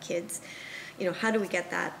impact on kids. You know, how do we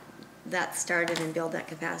get that started and build that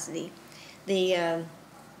capacity? I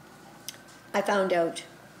found out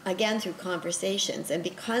again through conversations, and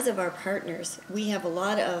because of our partners, we have a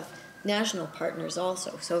lot of national partners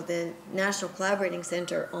also. So the National Collaborating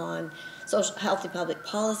Center on Social Healthy Public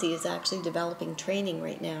Policy is actually developing training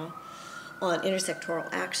right now on intersectoral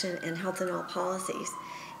action and health and all policies.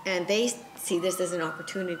 And they see this as an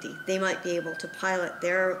opportunity. They might be able to pilot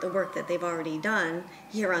the work that they've already done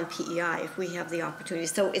here on PEI if we have the opportunity.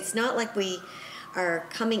 So it's not like we are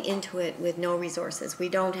coming into it with no resources. We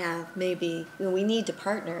don't have we need to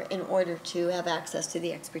partner in order to have access to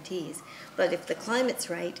the expertise. But if the climate's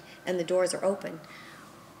right and the doors are open,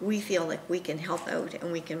 we feel like we can help out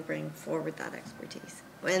and we can bring forward that expertise.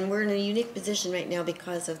 And we're in a unique position right now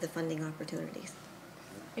because of the funding opportunities.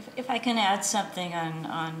 If I can add something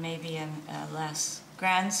on maybe a less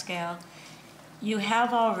grand scale, you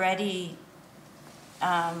have already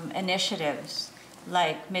initiatives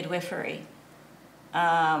like midwifery,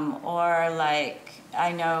 or like,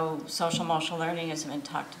 I know social emotional learning has been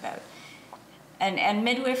talked about. And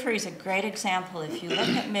midwifery is a great example. If you look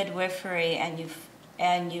at midwifery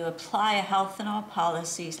and you apply a health and all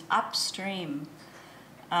policies upstream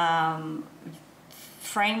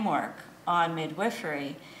framework on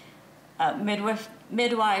midwifery,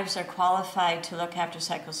 midwives are qualified to look after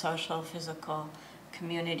psychosocial, physical,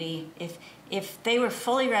 community. If they were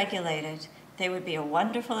fully regulated, they would be a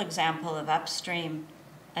wonderful example of upstream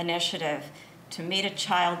initiative to meet a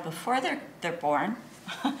child before they're born,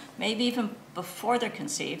 maybe even before they're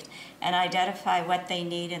conceived, and identify what they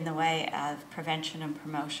need in the way of prevention and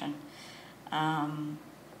promotion.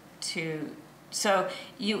 So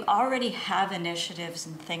you already have initiatives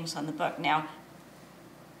and things on the book. Now,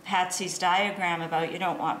 Patsy's diagram about you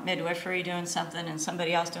don't want midwifery doing something and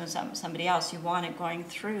somebody else doing something, somebody else. You want it going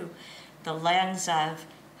through the lens of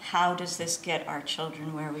how does this get our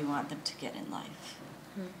children where we want them to get in life.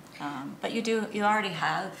 But you already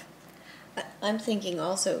have. I'm thinking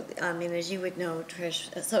also, I mean, as you would know, Trish,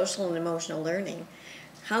 social and emotional learning,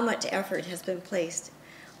 how much effort has been placed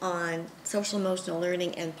on social emotional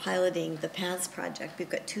learning and piloting the PATHS project. We've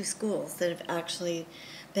got 2 schools that have actually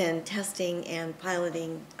been testing and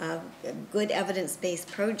piloting a good evidence-based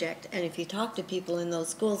project. And if you talk to people in those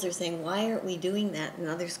schools, they're saying, why aren't we doing that in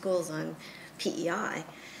other schools on PEI?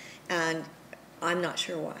 And I'm not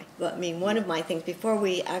sure why. But I mean, one of my things, before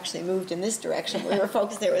we actually moved in this direction, we were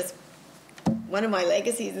focused, there was one of my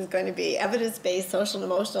legacies is going to be evidence-based social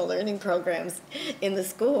and emotional learning programs in the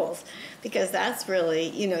schools, because that's really,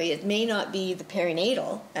 you know, it may not be the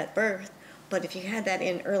perinatal at birth, but if you had that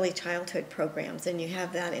in early childhood programs and you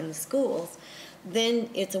have that in the schools, then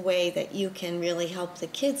it's a way that you can really help the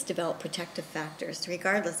kids develop protective factors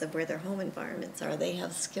regardless of where their home environments are. They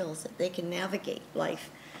have skills that they can navigate life.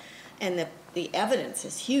 And the evidence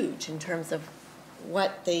is huge in terms of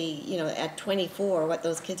what they, you know, at 24, what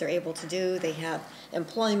those kids are able to do. They have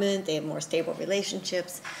employment, they have more stable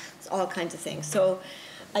relationships, it's all kinds of things. So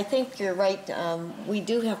I think you're right. We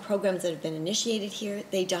do have programs that have been initiated here.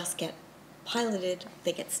 They just get piloted,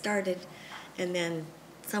 they get started, and then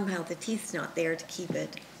somehow the teeth's not there to keep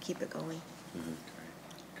it going. Mm-hmm.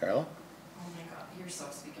 Carla? Oh my God, you're so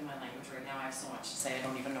speaking my language right now. I have so much to say, I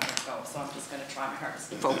don't even know where to go, so I'm just going to try my hardest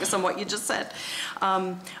to focus on what you just said.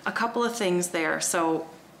 A couple of things there. So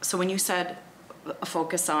when you said a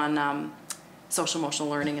focus on social emotional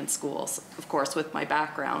learning in schools, of course, with my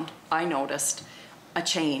background, I noticed a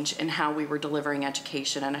change in how we were delivering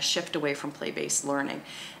education and a shift away from play-based learning.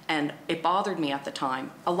 And it bothered me at the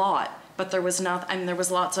time a lot, but there was there was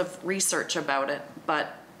lots of research about it,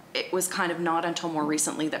 but it was kind of not until more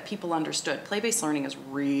recently that people understood play-based learning is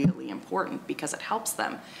really important because it helps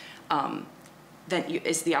them.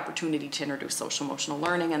 Is the opportunity to introduce social emotional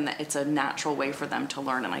learning, and that it's a natural way for them to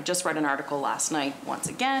learn. And I just read an article last night, once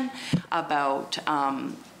again, about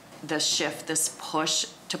this shift, this push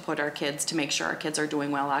to put our kids, to make sure our kids are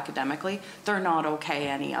doing well academically. They're not okay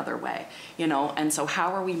any other way, you know? And so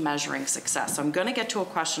how are we measuring success? So I'm gonna get to a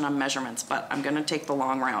question on measurements, but I'm gonna take the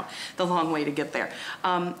long route, the long way to get there.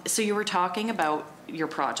 So you were talking about your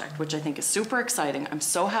project, which I think is super exciting. I'm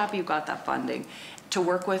so happy you got that funding to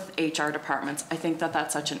work with HR departments. I think that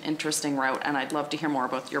that's such an interesting route, and I'd love to hear more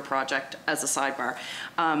about your project as a sidebar.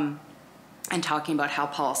 And talking about how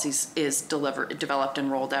policies is developed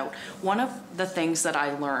and rolled out. One of the things that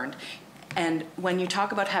I learned, and when you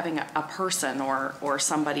talk about having a person or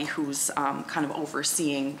somebody who's kind of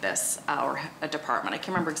overseeing this, or a department, I can't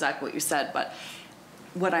remember exactly what you said, but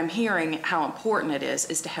what I'm hearing how important it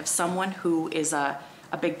is to have someone who is a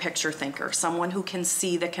big picture thinker, someone who can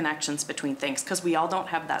see the connections between things, because we all don't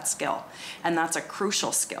have that skill. And that's a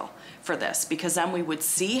crucial skill for this, because then we would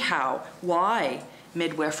see why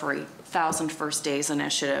midwifery, 1,000 First Days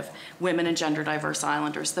Initiative, Women and Gender Diverse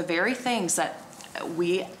Islanders, the very things that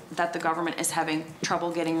the government is having trouble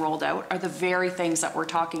getting rolled out are the very things that we're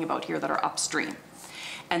talking about here that are upstream.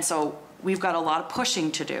 And so we've got a lot of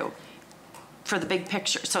pushing to do for the big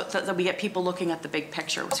picture, so that we get people looking at the big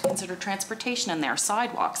picture. We consider transportation in there,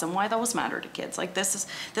 sidewalks, and why those matter to kids. Like this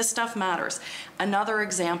stuff matters. Another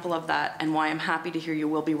example of that, and why I'm happy to hear you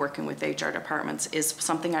will be working with HR departments, is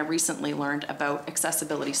something I recently learned about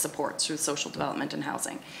accessibility supports through social development and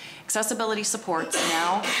housing. Accessibility supports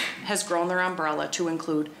now has grown their umbrella to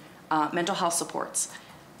include mental health supports,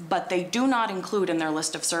 but they do not include in their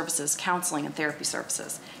list of services counseling and therapy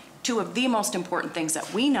services. 2 of the most important things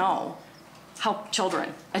that we know help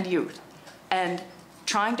children and youth, and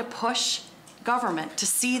trying to push government to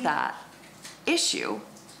see that issue,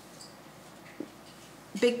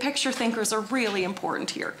 big picture thinkers are really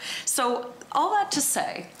important here. So all that to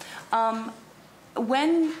say,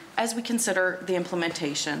 as we consider the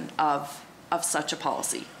implementation of such a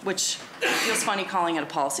policy, which feels funny calling it a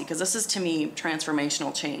policy, because this is, to me,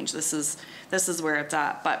 transformational change. This is where it's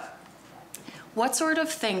at. But what sort of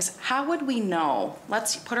things, how would we know?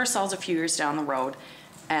 Let's put ourselves a few years down the road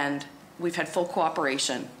and we've had full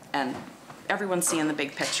cooperation and everyone's seeing the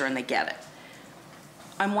big picture and they get it.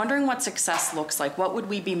 I'm wondering what success looks like. What would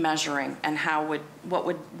we be measuring, and what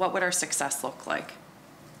would our success look like?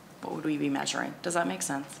 What would we be measuring? Does that make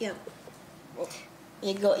sense? Yeah.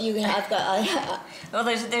 You can have the. Well,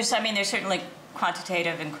 there's certainly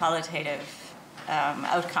quantitative and qualitative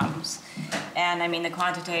outcomes, and I mean the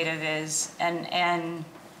quantitative is and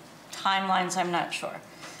timelines. I'm not sure,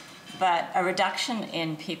 but a reduction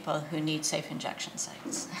in people who need safe injection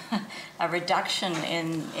sites, a reduction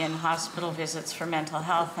in hospital visits for mental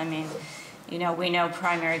health. I mean, we know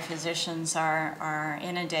primary physicians are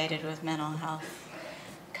inundated with mental health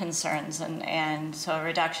concerns, and so a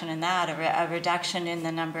reduction in that, a reduction in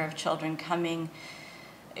the number of children coming.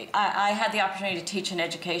 I had the opportunity to teach an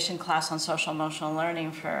education class on social emotional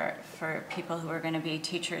learning for people who are going to be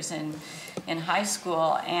teachers in high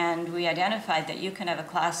school, and we identified that you can have a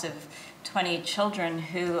class of 20 children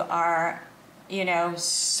who are,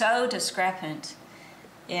 so discrepant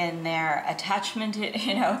in their attachment,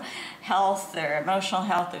 health, their emotional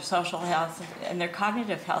health, their social health, and their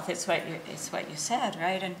cognitive health. It's what you said,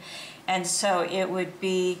 right? And so it would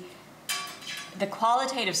be the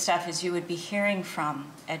qualitative stuff is you would be hearing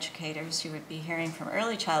from educators, you would be hearing from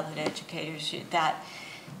early childhood educators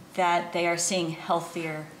that they are seeing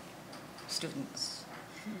healthier students,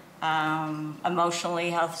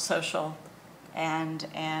 emotionally, health, social,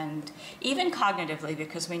 and even cognitively,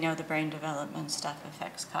 because we know the brain development stuff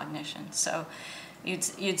affects cognition. So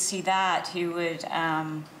you'd see that. You would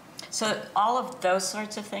so all of those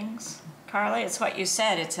sorts of things, Carly. It's what you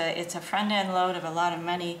said. It's a front end load of a lot of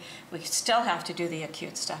money. We still have to do the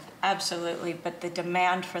acute stuff, absolutely. But the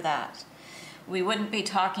demand for that, we wouldn't be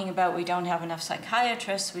talking about we don't have enough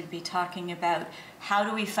psychiatrists. We'd be talking about how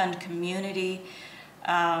do we fund community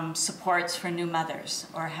supports for new mothers,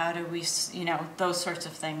 or how do we, those sorts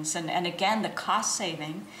of things. And again, the cost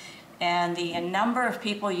saving and the number of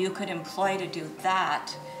people you could employ to do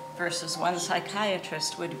that versus one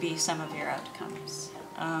psychiatrist would be some of your outcomes.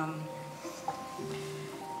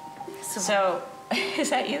 So, is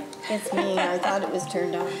that you? It's me. I thought it was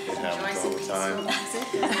turned on. It happens all the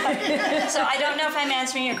time. So I don't know if I'm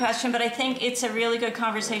answering your question, but I think it's a really good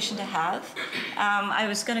conversation to have. I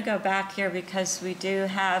was going to go back here because we do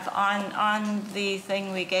have on the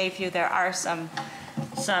thing we gave you, there are some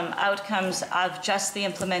outcomes of just the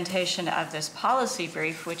implementation of this policy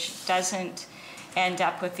brief, which doesn't end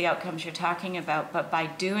up with the outcomes you're talking about, but by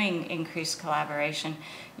doing increased collaboration,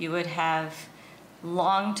 you would have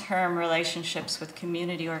long-term relationships with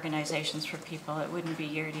community organizations for people. It wouldn't be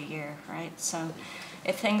year to year, right? So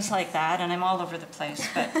if things like that, and I'm all over the place,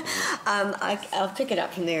 but I'll pick it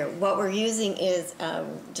up from there. What we're using is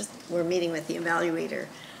we're meeting with the evaluator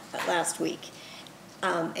last week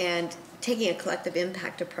and taking a collective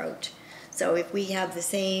impact approach. So if we have the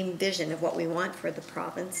same vision of what we want for the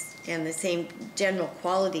province and the same general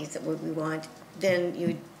qualities that we want, then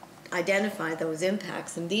you identify those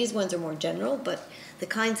impacts. And these ones are more general, but the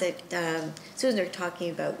kinds that Susan are talking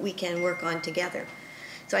about, we can work on together.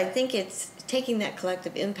 So I think it's taking that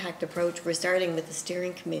collective impact approach. We're starting with the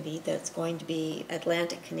steering committee that's going to be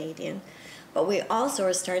Atlantic Canadian, but we also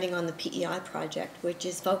are starting on the PEI project, which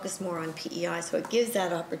is focused more on PEI. So it gives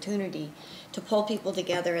that opportunity to pull people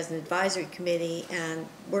together as an advisory committee and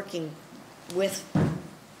working with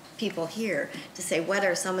people here to say what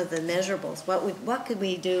are some of the measurables, what could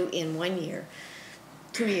we do in 1 year,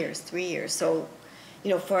 2 years, 3 years. So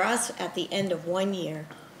for us at the end of 1 year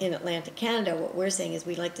in Atlantic Canada, what we're saying is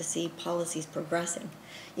we'd like to see policies progressing.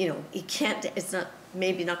 It's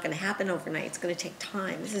maybe not going to happen overnight. It's going to take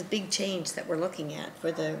time. This is big change that we're looking at for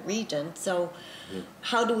the region. So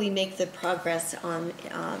how do we make the progress on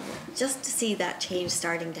just to see that change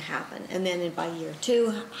starting to happen? And then by year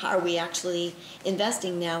 2, how are we actually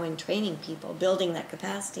investing now in training people, building that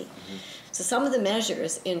capacity? So some of the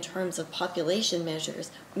measures in terms of population measures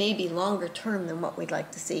may be longer term than what we'd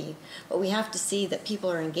like to see, but we have to see that people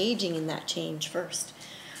are engaging in that change first.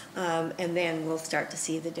 And then we'll start to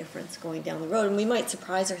see the difference going down the road. And we might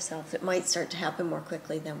surprise ourselves. It might start to happen more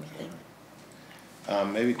quickly than we think.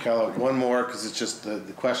 Maybe, Carla, one more, because it's just the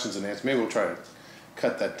questions and answers. Maybe we'll try to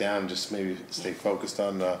cut that down, just maybe stay focused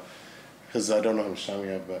on because I don't know how much time we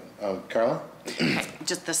have, but Carla? Okay,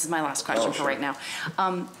 just this is my last question for sure. right now.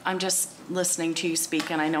 I'm just listening to you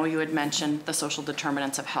speak, and I know you had mentioned the social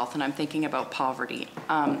determinants of health, and I'm thinking about poverty.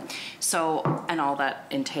 And all that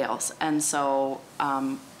entails. And so,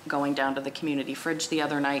 going down to the community fridge the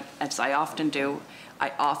other night, as I often do,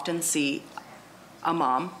 I often see a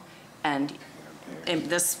mom, and in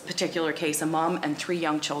this particular case, a mom and 3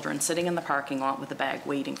 young children sitting in the parking lot with a bag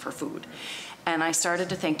waiting for food. And I started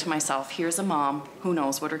to think to myself, here's a mom who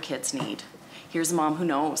knows what her kids need. Here's a mom who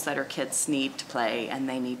knows that her kids need to play and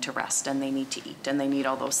they need to rest and they need to eat and they need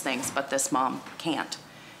all those things, but this mom can't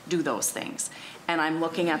do those things. And I'm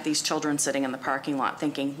looking at these children sitting in the parking lot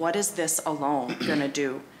thinking, what is this alone gonna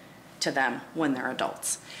do to them when they're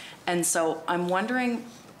adults? And so I'm wondering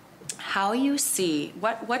how you see,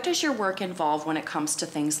 what does your work involve when it comes to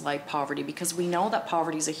things like poverty? Because we know that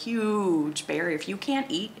poverty is a huge barrier. If you can't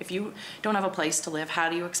eat, if you don't have a place to live, how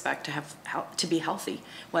do you expect to be healthy,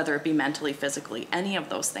 whether it be mentally, physically, any of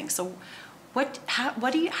those things? So how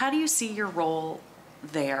do you see your role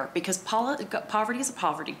there? Because poverty is a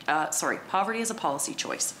policy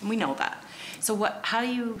choice. And we know that. So how do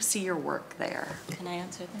you see your work there? Can I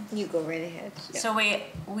answer that? You go right ahead. So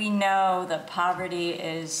we know that poverty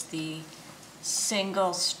is the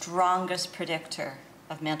single strongest predictor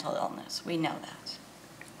of mental illness. We know that.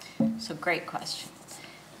 So great question.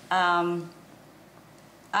 I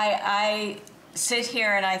sit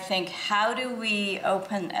here and I think, how do we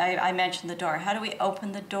open, I mentioned the door, how do we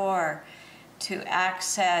open the door to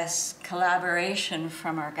access collaboration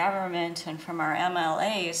from our government and from our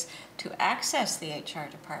MLAs to access the HR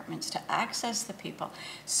departments, to access the people.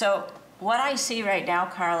 So what I see right now,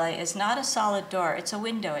 Carla, is not a solid door, it's a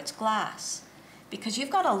window, it's glass. Because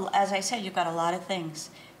you've got, as I said, you've got a lot of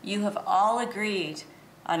things. You have all agreed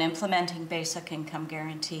on implementing basic income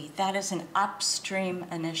guarantee. That is an upstream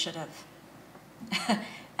initiative.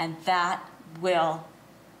 And that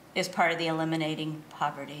is part of the eliminating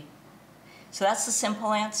poverty. So that's the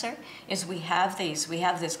simple answer, is we have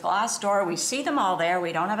this glass door, we see them all there,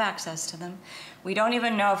 we don't have access to them. We don't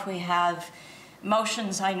even know if we have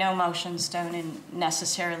motions. I know motions don't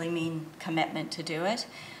necessarily mean commitment to do it,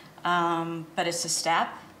 but it's a step.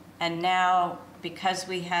 And now, because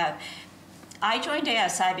I joined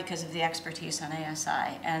ASI because of the expertise on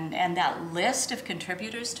ASI, and that list of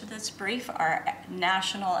contributors to this brief are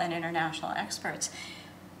national and international experts.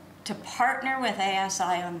 To partner with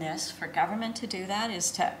ASI on this, for government to do that,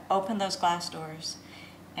 is to open those glass doors.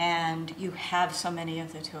 And you have so many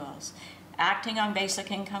of the tools. Acting on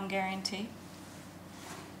basic income guarantee,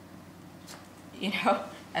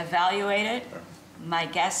 evaluate it. My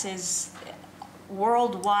guess is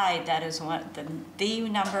worldwide that is the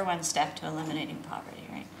number one step to eliminating poverty,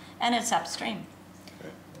 right? And it's upstream.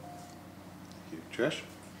 Okay. Thank you. Trish?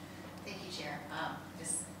 Thank you, Chair.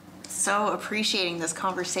 So appreciating this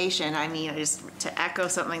conversation. I mean, just to echo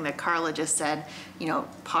something that Carla just said,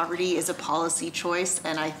 poverty is a policy choice,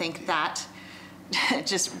 and I think that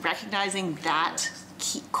just recognizing that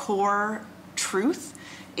core truth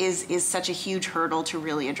is such a huge hurdle to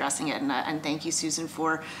really addressing it. And thank you, Susan,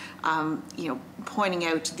 for pointing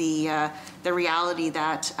out the reality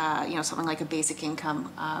that something like a basic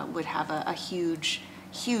income would have a huge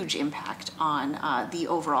impact on the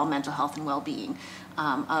overall mental health and well-being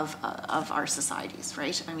of our societies,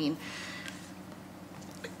 right? I mean,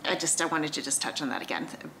 I wanted to just touch on that again.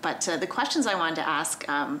 But the questions I wanted to ask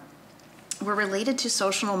were related to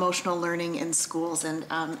social and emotional learning in schools. And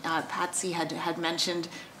Patsy had mentioned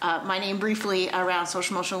my name briefly around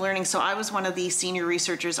social and emotional learning. So I was one of the senior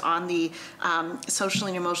researchers on the Socially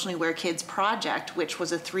and Emotionally Aware Kids project, which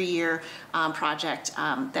was a 3-year project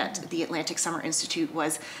that the Atlantic Summer Institute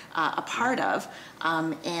was a part of.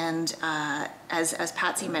 As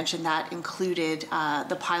Patsy mentioned, that included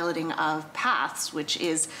the piloting of PATHs, which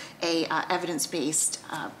is a evidence-based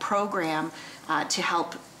program to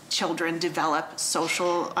help children develop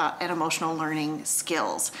social and emotional learning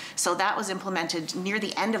skills. So that was implemented near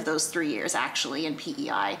the end of those 3 years, actually, in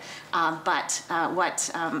PEI.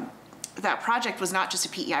 That project was not just a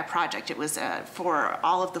PEI project, it was for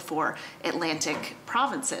all of the 4 Atlantic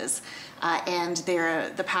provinces. And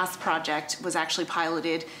the PATH project was actually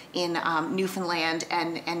piloted in Newfoundland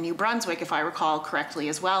and New Brunswick, if I recall correctly,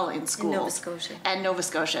 as well, in schools. And Nova Scotia. And Nova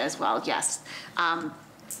Scotia as well, yes.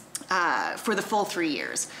 For the full 3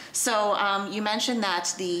 years. So you mentioned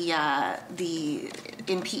that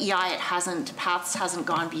in PEI PATHs hasn't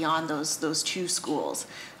gone beyond those 2 schools.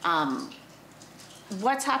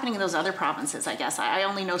 What's happening in those other provinces, I guess? I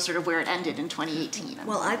only know sort of where it ended in 2018.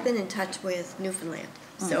 Well, I've been in touch with Newfoundland,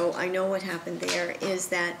 so I know what happened there is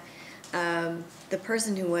that the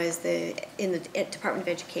person who was in the Department of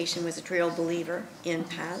Education was a real believer in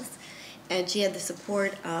paths, and she had the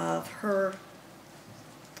support of her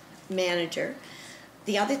manager.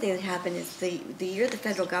 The other thing that happened is the year the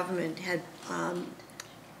federal government had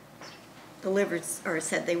delivered or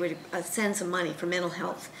said they would send some money for mental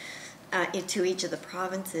health to each of the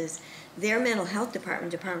provinces, their mental health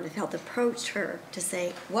department, Department of Health, approached her to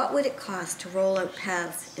say, what would it cost to roll out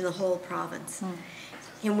paths in the whole province?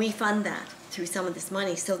 And we fund that through some of this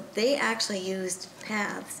money. So they actually used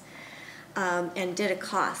paths and did a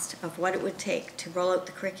cost of what it would take to roll out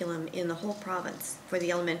the curriculum in the whole province for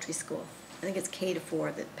the elementary school. I think it's K to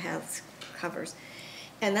 4 that paths covers.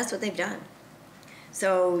 And that's what they've done.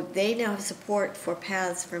 So they now have support for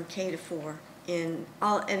paths from K to 4 in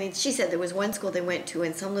all, and she said there was one school they went to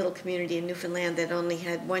in some little community in Newfoundland that only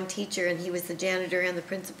had one teacher, and he was the janitor and the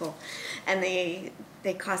principal, and they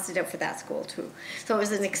costed out for that school too. So it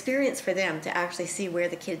was an experience for them to actually see where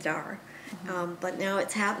the kids are. But now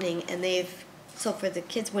it's happening, and so for the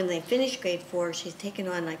kids, when they finish grade 4, she's taken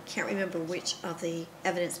on, I can't remember which of the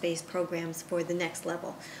evidence-based programs for the next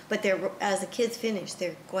level. But as the kids finish,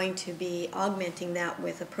 they're going to be augmenting that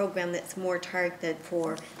with a program that's more targeted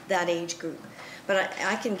for that age group. But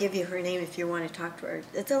I can give you her name if you want to talk to her.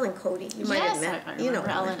 It's Ellen Cody. You might have met. I You know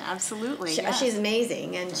Ellen, her. absolutely. She's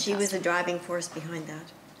amazing, and she was the driving force behind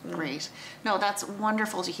that. Great. No, that's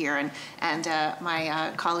wonderful to hear. And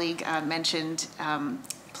my colleague mentioned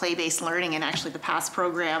play-based learning, and actually the PASS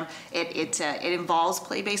program, it involves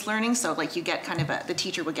play-based learning. So like you get kind of the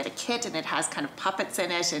teacher will get a kit, and it has kind of puppets in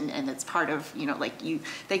it, and it's part of,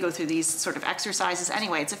 they go through these sort of exercises.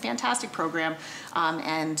 Anyway, it's a fantastic program,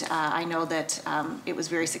 and I know that it was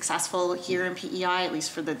very successful here in PEI, at least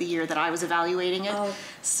for the year that I was evaluating it. Oh,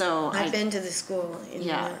 So I've been to the school.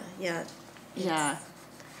 Yeah.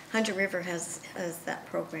 Hunter River has that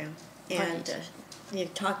program, and Right. You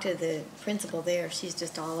talk to the principal there. She's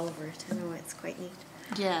just all over it. I know it's quite neat.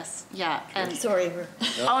 Yes, yeah. And Sorry,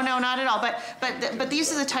 oh no, not at all. But these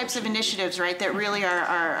are the types of initiatives, right, that really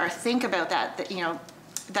are think about that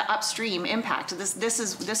the upstream impact. This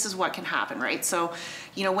is what can happen, right? So,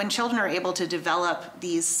 when children are able to develop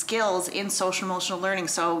these skills in social emotional learning,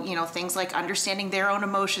 so things like understanding their own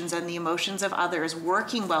emotions and the emotions of others,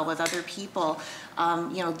 working well with other people,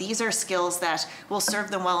 these are skills that will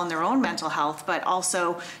serve them well in their own mental health, but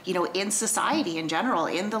also in society in general,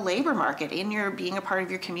 in the labor market, in your being a part of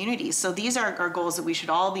your community. So these are goals that we should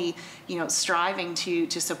all be striving to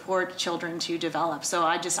support children to develop. So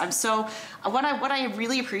what I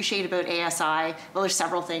really appreciate about ASI, well, there's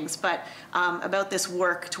several things, but about this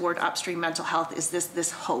work toward upstream mental health is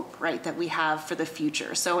this hope, right, that we have for the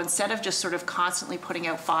future. So instead of just sort of constantly putting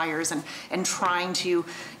out fires and trying to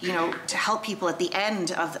help people at the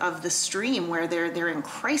end of the stream where they're in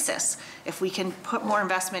crisis, if we can put more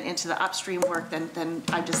investment into the upstream work, then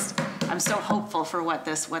I'm so hopeful for what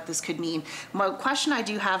this could mean. One question I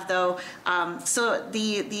do have though, so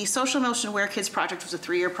the Social Emotional Aware Kids project was a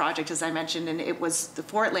 3-year project, as I mentioned, and it was the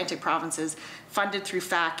 4 Atlantic provinces, funded through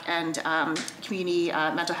FAC and Community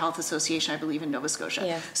Mental Health Association, I believe, in Nova Scotia.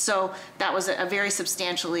 Yeah. So that was a very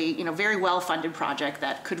substantially, very well-funded project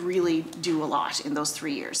that could really do a lot in those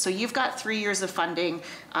 3 years. So you've got 3 years of funding,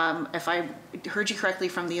 if I heard you correctly,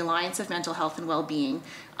 from the Alliance of Mental Health and Wellbeing,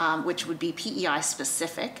 which would be PEI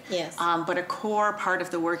specific. Yes. But a core part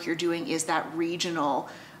of the work you're doing is that regional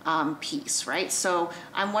piece, right? So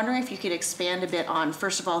I'm wondering if you could expand a bit on,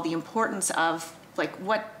 first of all, the importance of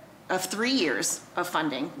of 3 years of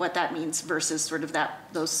funding, what that means versus sort of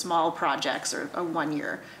those small projects or a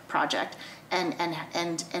 1-year project,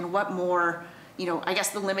 and what more, I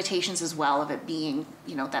guess the limitations as well of it being,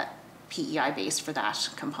 that PEI based for that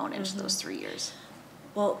component, those 3 years.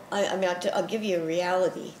 Well, I'll give you a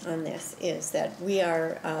reality on this, is that we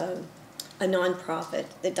are a nonprofit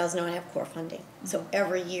that does not have core funding. So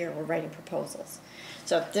every year we're writing proposals.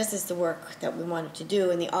 So this is the work that we wanted to do,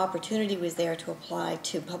 and the opportunity was there to apply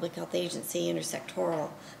to Public Health Agency Intersectoral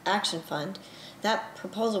Action Fund. That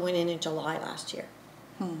proposal went in July last year.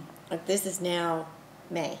 Like, this is now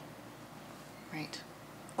May. Right.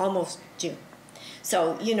 Almost June.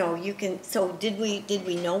 So, so did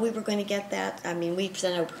we know we were going to get that? I mean, we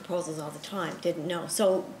send out proposals all the time, didn't know.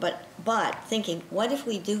 So, but thinking, what if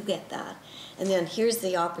we do get that? And then here's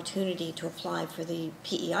the opportunity to apply for the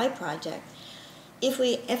PEI project. If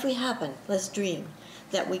we happen, let's dream,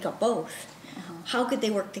 that we got both, how could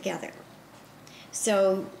they work together?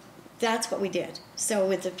 So that's what we did. So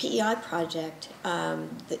with the PEI project,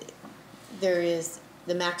 there is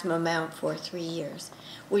the maximum amount for 3 years,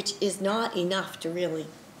 which is not enough to really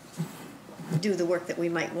do the work that we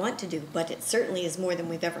might want to do, but it certainly is more than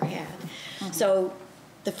we've ever had. So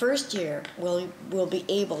the first year, we'll be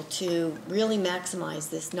able to really maximize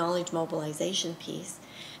this knowledge mobilization piece.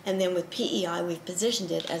 And then with PEI, we've positioned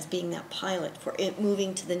it as being that pilot for it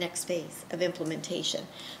moving to the next phase of implementation.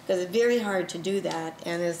 Because it's very hard to do that.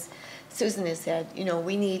 And as Susan has said, you know,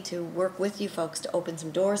 we need to work with you folks to open some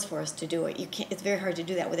doors for us to do it. You can't, it's very hard to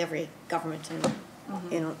do that with every government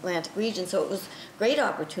in Atlantic region. So it was great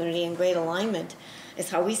opportunity and great alignment is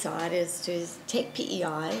how we saw it, is to take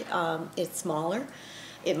PEI. It's smaller.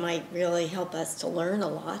 It might really help us to learn a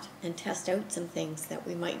lot and test out some things that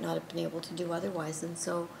we might not have been able to do otherwise. And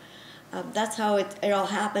so that's how it all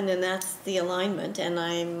happened, and that's the alignment.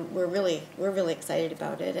 And we're really excited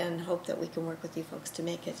about it, and hope that we can work with you folks to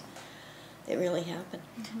make it really happen.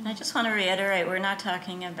 I just want to reiterate, we're not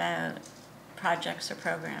talking about projects or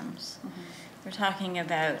programs. We're talking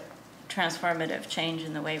about transformative change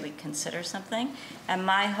in the way we consider something. And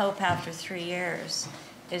my hope after 3 years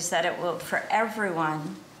is that it will, for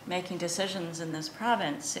everyone making decisions in this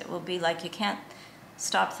province, it will be like you can't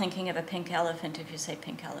stop thinking of a pink elephant if you say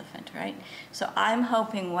pink elephant, right? So I'm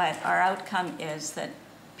hoping what our outcome is that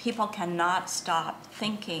people cannot stop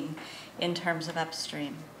thinking in terms of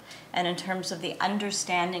upstream and in terms of the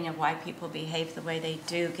understanding of why people behave the way they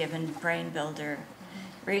do given brain builder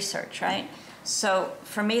research, right? So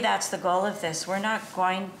for me, that's the goal of this.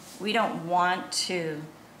 We don't want to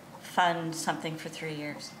fund something for 3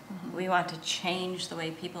 years. We want to change the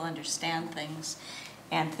way people understand things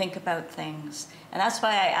and think about things. And that's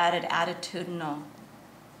why I added attitudinal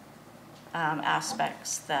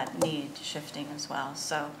aspects that need shifting as well.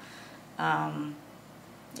 So,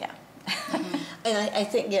 yeah. And I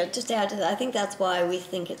think, yeah, just to add to that, I think that's why we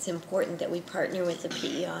think it's important that we partner with the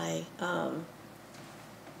PEI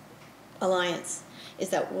Alliance, is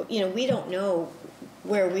that, you know, we don't know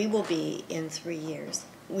where we will be in 3 years.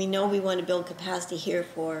 We know we want to build capacity here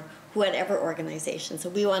for whatever organization. So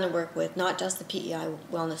we want to work with not just the PEI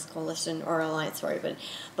Wellness Coalition or Alliance, sorry,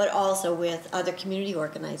 but also with other community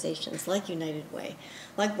organizations like United Way,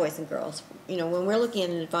 like Boys and Girls. You know, when we're looking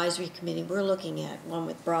at an advisory committee, we're looking at one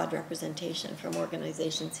with broad representation from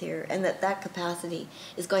organizations here, and that capacity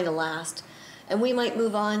is going to last. And we might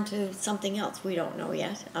move on to something else. We don't know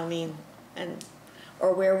yet. I mean,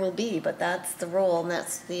 or where we'll be, but that's the role, and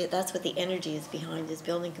that's what the energy is behind, is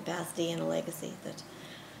building capacity and a legacy that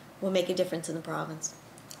will make a difference in the province.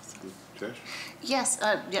 Trish? Yes,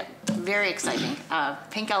 yeah, very exciting.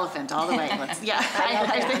 Pink elephant all the way. Yeah,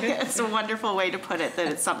 I think it's a wonderful way to put it, that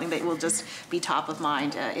it's something that will just be top of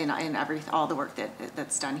mind in all the work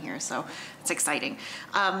that's done here. So it's exciting.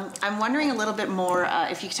 I'm wondering a little bit more,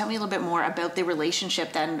 if you could tell me a little bit more about the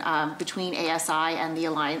relationship then between ASI and the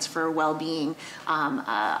Alliance for Wellbeing,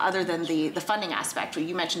 other than the funding aspect.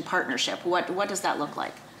 You mentioned partnership. What does that look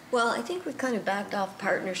like? Well, I think we've kind of backed off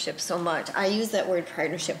partnership so much. I use that word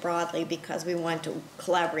partnership broadly because we want to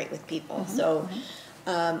collaborate with people. So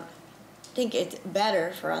I think it's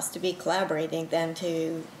better for us to be collaborating than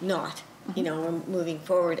to not. You know, we're moving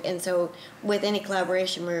forward. And so with any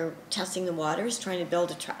collaboration, we're testing the waters, trying to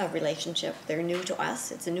build a relationship. They're new to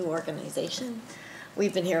us. It's a new organization.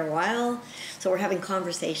 We've been here a while. So we're having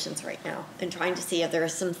conversations right now and trying to see if there are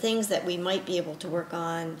some things that we might be able to work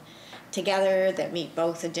on together that meet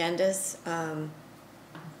both agendas,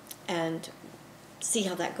 and see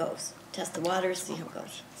how that goes. Test the waters, see how it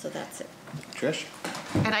goes. So that's it. Trish?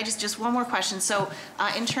 And I just one more question. So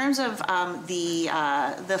in terms of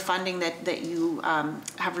the funding that you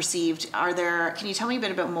have received, can you tell me a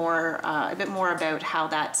bit more about how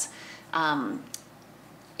that's,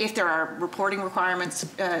 if there are reporting requirements,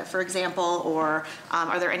 for example, or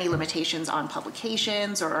are there any limitations on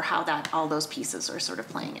publications, or how all those pieces are sort of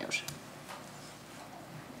playing out?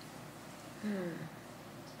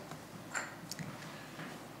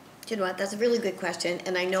 Do you know what? That's a really good question,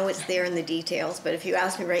 and I know it's there in the details, but if you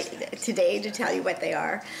ask me right today to tell you what they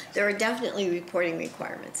are, there are definitely reporting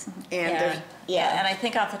requirements. And and I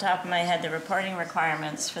think off the top of my head, the reporting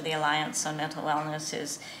requirements for the Alliance on Mental Wellness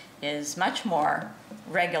is much more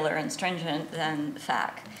regular and stringent than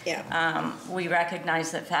FAC. Yeah. We recognize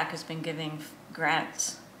that FAC has been giving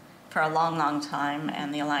grants for a long, long time,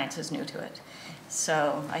 and the Alliance is new to it.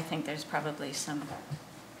 So I think there's probably some,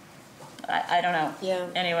 I don't know. Yeah.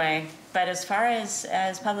 Anyway, but as far as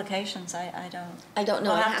publications, I don't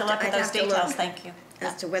know. We'll have to look at those details. Thank you.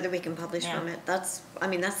 As to whether we can publish from it. That's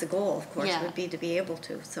the goal, of course, would be to be able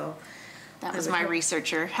to. So that was my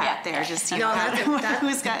researcher hat there. Just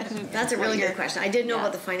that's a really good question. I did know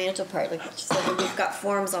about the financial part, like you said, we've got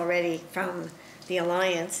forms already from the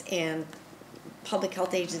Alliance, and public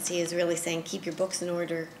health agency is really saying, keep your books in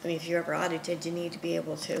order. I mean, if you're ever audited, you need to be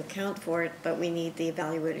able to account for it, but we need the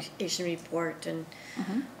evaluation report, and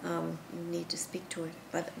you need to speak to it.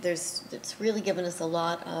 But it's really given us a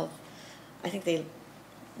lot of, I think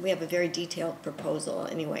we have a very detailed proposal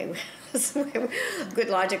anyway. Good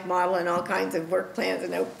logic model and all kinds of work plans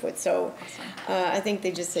and output. So I think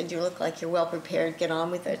they just said, you look like you're well prepared, get on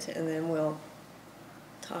with it, and then we'll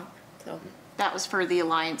talk. So. That was for the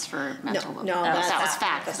Alliance for Mental Wellbeing. No, that was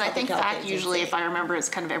FACT. Because I think Public Health FACT usually, Agency. if I remember, it's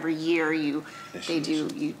kind of every year they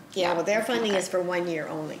do. Yeah, well, their funding is for 1 year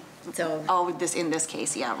only. So Oh, in this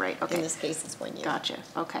case, yeah, right, okay. in this case, it's 1 year. Gotcha,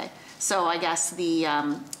 okay. So I guess the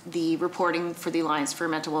reporting for the Alliance for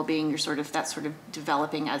Mental Wellbeing, that's sort of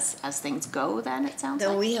developing as things go then, it sounds No,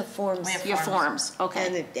 like? we have forms. You have forms,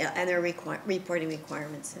 okay. And there are reporting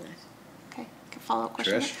requirements in it. Okay, follow-up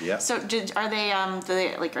question? Trish, yeah. So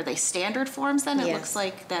are they standard forms then? It Yes. looks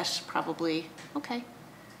like that's probably, okay.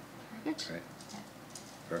 Very good. Great.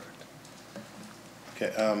 Perfect.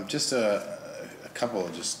 Okay, just a couple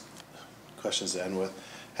of just questions to end with.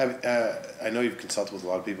 I know you've consulted with a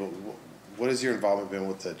lot of people. What has your involvement been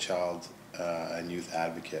with the child and youth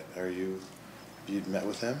advocate? You'd met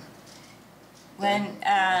with him? When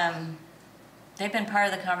they've been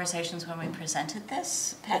part of the conversations when we presented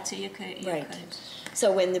this. Patsy, you could. Right.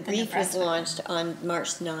 So when the brief was abreast with launched on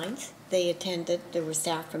March 9th, they attended, there were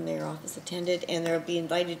staff from their office attended, and they'll be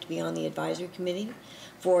invited to be on the advisory committee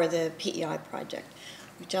for the PEI project.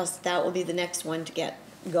 That will be the next one to get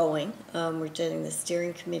going. We're getting the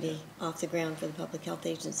steering committee off the ground for the Public Health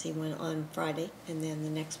Agency one on Friday, and then the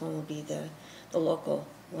next one will be the local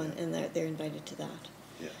one, and they're invited to that.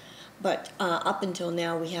 Yeah. But up until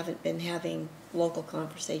now, we haven't been having local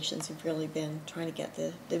conversations. We've really been trying to get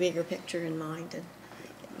the bigger picture in mind and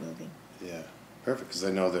get moving. Yeah, perfect, because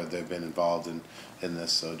I know that they've been involved in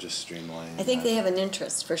this, so just streamlining. I think they have an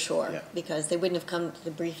interest for sure, Yeah. because they wouldn't have come to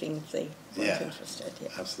the briefing if they weren't Yeah. interested. Yeah.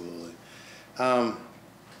 Absolutely.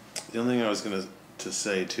 The only thing I was going to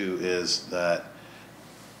say too is that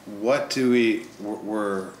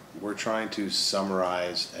we're trying to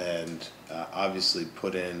summarize and obviously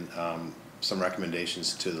put in some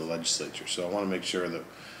recommendations to the legislature. So I want to make sure that,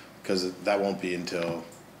 because that won't be until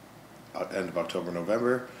end of October,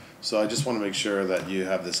 November. So I just want to make sure that you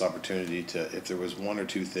have this opportunity to, if there was one or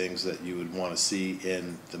two things that you would want to see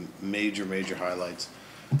in the major highlights,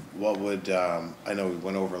 what would, I know we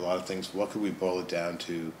went over a lot of things, what could we boil it down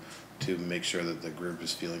to make sure that the group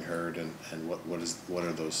is feeling heard, and what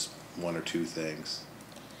are those one or two things?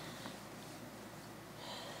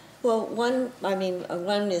 Well, one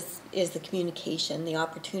is the communication, the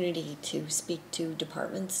opportunity to speak to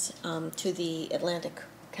departments, to the Atlantic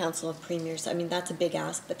Council of Premiers. I mean, that's a big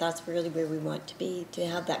ask, but that's really where we want to be, to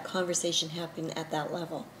have that conversation happen at that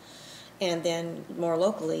level. And then more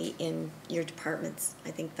locally in your departments,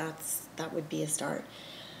 I think that would be a start.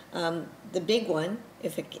 The big one,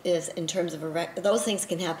 if it is in terms of those things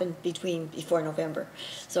can happen before November.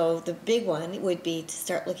 So the big one would be to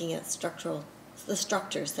start looking at the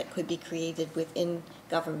structures that could be created within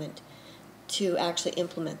government to actually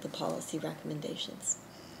implement the policy recommendations.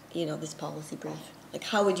 This policy brief. Like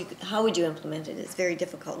how would you implement it? It's very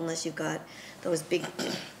difficult unless you've got those big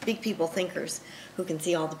people thinkers who can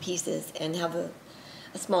see all the pieces and have a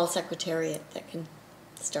small secretariat that can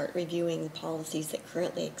start reviewing the policies that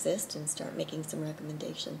currently exist and start making some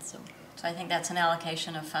recommendations. So I think that's an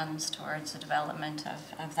allocation of funds towards the development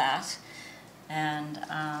of that, and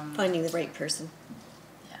finding the right person.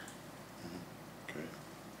 yeah. Great,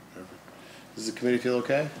 perfect. Does the committee feel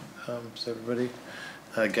okay? Does everybody,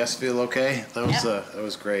 guests feel okay? That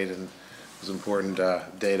was great, and it was an important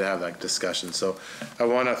day to have that discussion. So I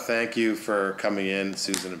want to thank you for coming in,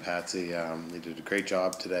 Susan and Patsy. You did a great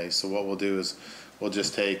job today. So what we'll do is we'll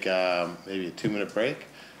just take maybe a 2-minute break,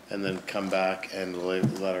 and then come back and we'll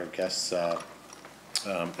let our guests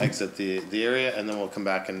exit the area, and then we'll come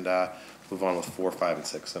back and move on with 4, 5, and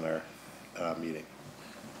 6 in our meeting.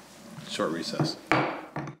 Short recess.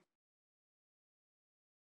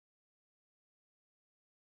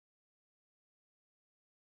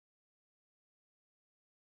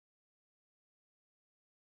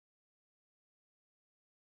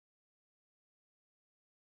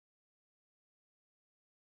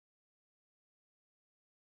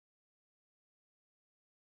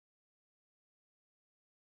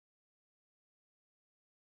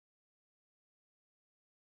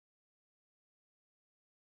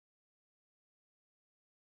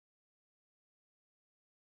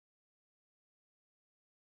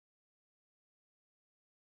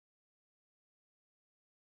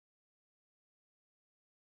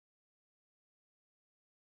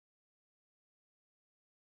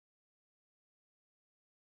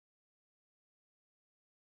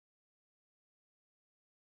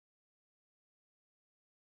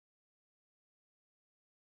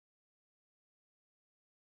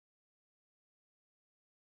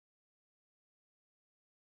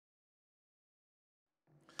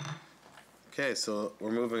 Okay, so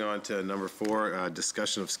we're moving on to number 4,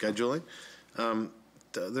 discussion of scheduling.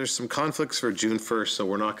 There's some conflicts for June 1st, so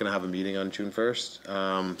we're not going to have a meeting on June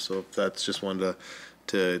 1st. So that's just one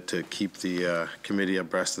to keep the committee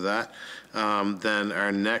abreast of that. Then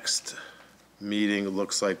our next meeting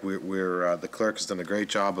looks like we're the clerk has done a great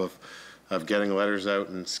job of getting letters out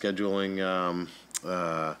and scheduling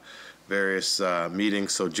various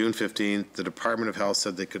meetings. So June 15th, the Department of Health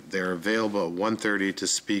said they're available at 1:30 to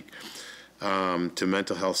speak to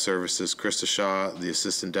mental health services. Krista Shaw, the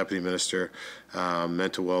Assistant Deputy Minister,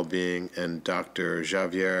 Mental Wellbeing, and Dr.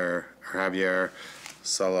 Javier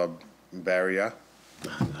Salabarria.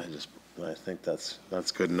 I think that's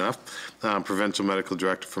good enough. Provincial Medical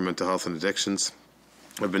Director for Mental Health and Addictions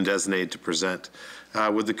have been designated to present.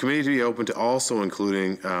 Would the committee be open to also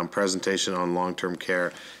including presentation on long-term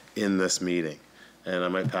care in this meeting? And I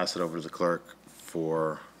might pass it over to the clerk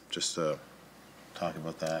for just talk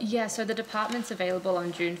about that. Yeah, so the department's available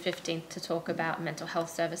on June 15th to talk about mental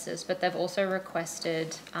health services, but they've also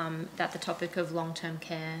requested that the topic of long-term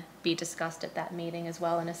care be discussed at that meeting as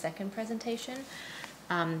well in a second presentation,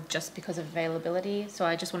 just because of availability. So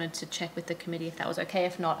I just wanted to check with the committee if that was okay.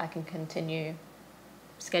 If not, I can continue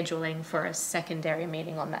scheduling for a secondary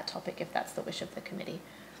meeting on that topic if that's the wish of the committee.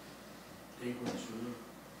 Okay.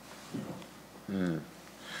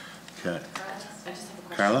 I just have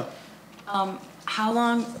a question. Carla? How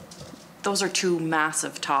long, those are two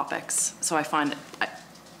massive topics, so I find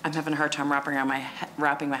I'm having a hard time wrapping my head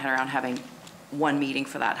around having one meeting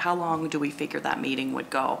for that. How long do we figure that meeting would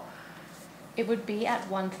go? It would be at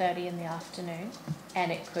 1:30 in the afternoon,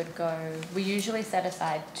 and it could go, we usually set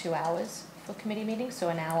aside 2 hours for committee meetings, so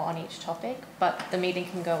an hour on each topic, but the meeting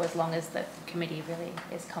can go as long as the committee really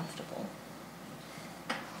is comfortable.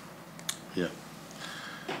 Yeah.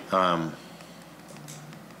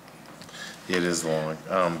 It is long.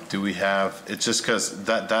 Do we have, it's just because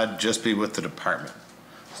that'd just be with the department.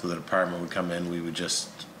 So the department would come in, we would just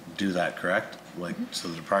do that, correct? Like, so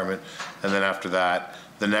the department, and then after that,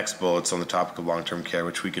 the next bullet's on the topic of long-term care,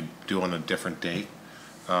 which we could do on a different date.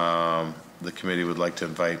 The committee would like to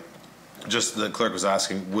invite, just the clerk was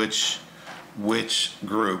asking which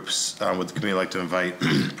groups would the committee like to invite?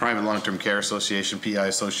 Private Long-Term Care Association, PI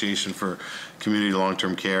Association for Community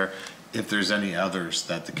Long-Term Care. If there's any others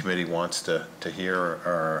that the committee wants to hear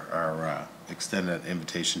or extend an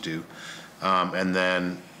invitation to. And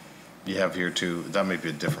then you have here too, that may be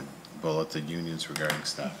a different bullet, the unions regarding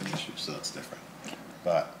staffing issues, so that's different.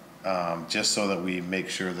 But just so that we make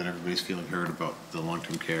sure that everybody's feeling heard about the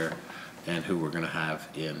long-term care and who we're gonna have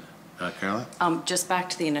in. Caroline? Just back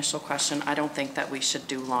to the initial question, I don't think that we should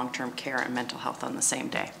do long-term care and mental health on the same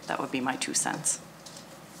day. That would be my 2 cents.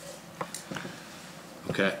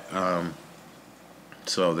 Okay,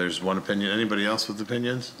 so there's one opinion. Anybody else with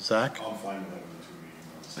opinions? Zach? I'm fine with having the 2 meetings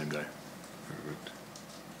on the Same day. Perfect.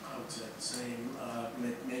 I would say the same,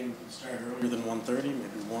 maybe we can start earlier than 1:30,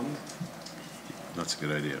 maybe 1. That's a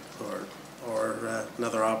good idea. Or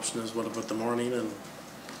another option is what about the morning and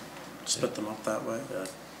split them up that way,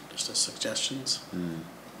 just as suggestions.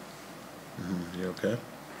 You okay?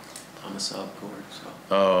 I'm a sub board, so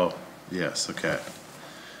Oh, yes, okay.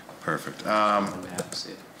 Perfect. I'm happy to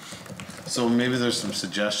see it. So maybe there's some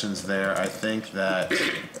suggestions there. I think that,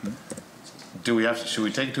 should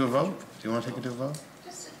we take it to a vote? Do you want to take it to a vote?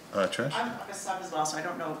 Trish? I'm a sub as well, so I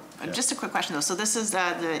don't know. Yeah. Just a quick question though. So this is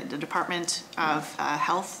the Department of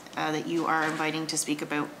Health that you are inviting to speak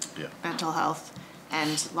about Yeah. mental health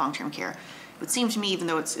and long-term care. It would seem to me, even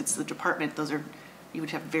though it's the department, you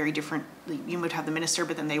would have very different, you would have the minister,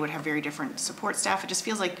 but then they would have very different support staff. It just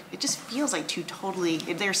feels like two totally,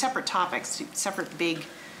 they're separate topics, two separate big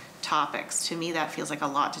topics. To me, that feels like a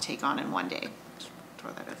lot to take on in one day. Just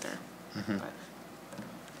throw that out there.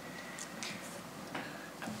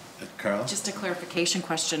 But Carl? Just a clarification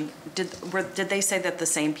question. Did they say that the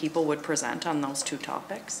same people would present on those 2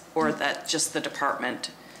 topics? Or that just the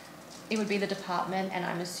department? It would be the department, and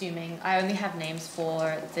I'm assuming, I only have names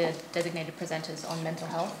for the designated presenters on mental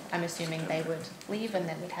health. I'm assuming they would leave and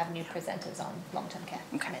then we'd have new presenters on long-term care.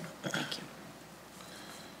 Okay, thank you.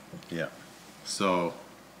 Yeah. So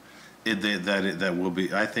that will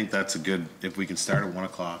be, I think that's a good, if we can start at 1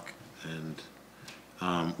 o'clock and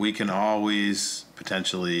we can always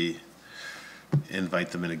potentially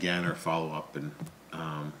invite them in again or follow up and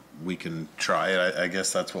we can try it. I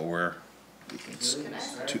guess that's what we're,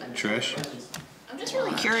 Trish? I'm just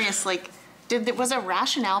really curious, like, was a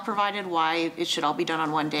rationale provided why it should all be done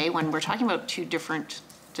on one day when we're talking about two different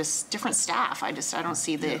staff? I don't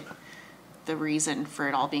see the reason for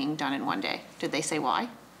it all being done in one day. Did they say why?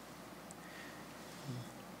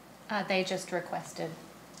 They just requested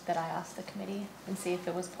that I ask the committee and see if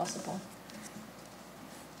it was possible.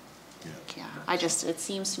 Yeah, it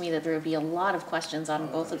seems to me that there would be a lot of questions on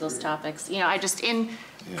both of those topics. You know, in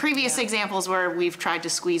previous examples where we've tried to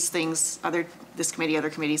squeeze things, this committee, other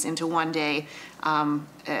committees into one day,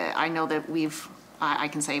 I know that I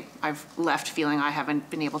can say I've left feeling I haven't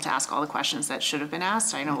been able to ask all the questions that should have been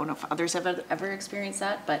asked. I don't know if others have ever experienced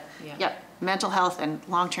that, but yeah, mental health and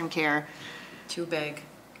long-term care. Too big.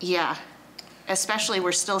 Yeah, especially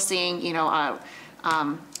we're still seeing, you know,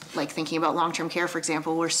 like thinking about long-term care, for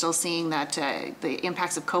example, we're still seeing that the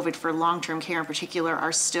impacts of COVID for long-term care in particular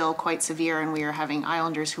are still quite severe, and we are having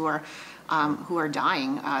Islanders who are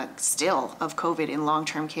dying still of COVID in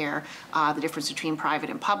long-term care. The difference between private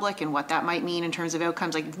and public and what that might mean in terms of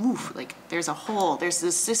outcomes, like, woof, like this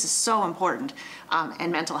is so important.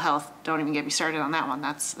 And mental health, don't even get me started on that one.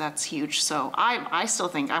 That's huge. So I still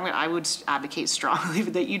think I would advocate strongly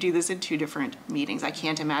that you do this in 2 different meetings. I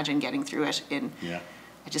can't imagine getting through it in. Yeah.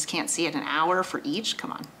 I just can't see it an hour for each.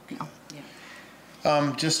 Come on. No.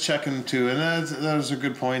 Yeah. Just checking too, and those are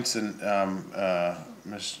good points. And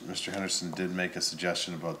Mr. Henderson did make a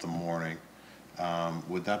suggestion about the morning.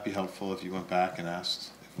 Would that be helpful if you went back and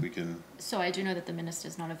asked if we can? So I do know that the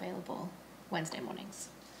minister's not available Wednesday mornings.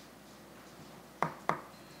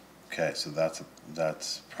 Okay, so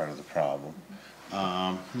that's part of the problem.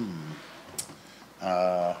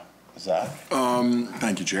 Zach?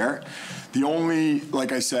 Thank you, Chair. The only,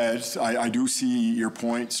 like I said, I do see your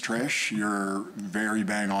points, Trish. You're very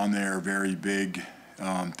bang on there, very big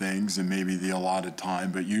things, and maybe the allotted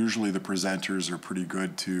time, but usually the presenters are pretty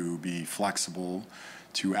good to be flexible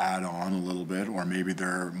to add on a little bit, or maybe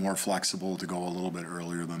they're more flexible to go a little bit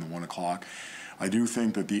earlier than the 1 o'clock. I do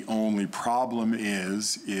think that the only problem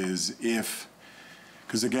is if,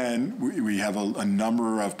 because again, we have a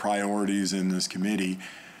number of priorities in this committee.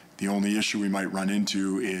 The only issue we might run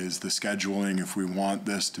into is the scheduling. If we want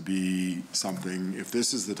this to be something, if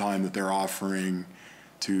this is the time that they're offering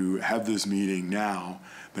to have this meeting now,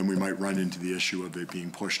 then we might run into the issue of it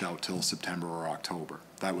being pushed out till September or October.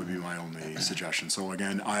 That would be my only suggestion. So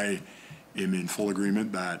again, I am in full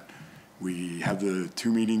agreement that we have the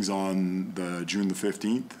 2 meetings on the June the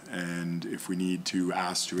 15th, and if we need to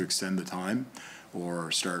ask to extend the time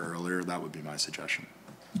or start earlier, that would be my suggestion.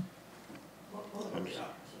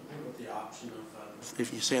 The option of,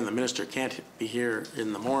 if you're saying the minister can't be here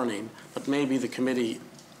in the morning, but maybe the committee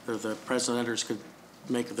or the presenters could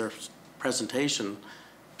make their presentation,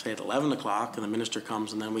 say at 11 o'clock, and the minister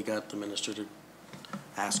comes, and then we got the minister to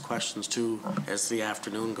ask questions too as the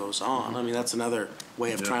afternoon goes on. I mean, that's another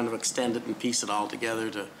way of trying to extend it and piece it all together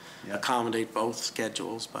to accommodate both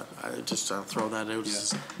schedules, but I'll throw that out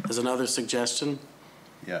as another suggestion.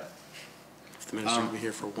 Yeah. The minister will be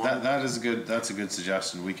here for one. That's a good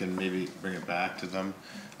suggestion. We can maybe bring it back to them.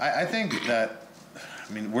 I think that,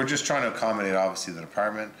 I mean, we're just trying to accommodate obviously the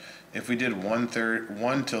department. If we did 1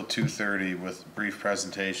 till 2:30 with brief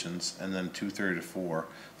presentations and then 2:30 to 4,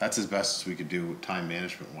 that's as best as we could do time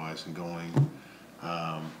management wise, and going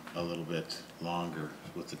a little bit longer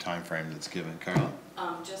with the time frame that's given. Carla?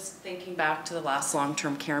 Just thinking back to the last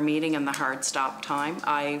long-term care meeting and the hard stop time,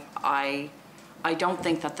 I don't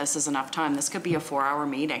think that this is enough time. This could be a 4-hour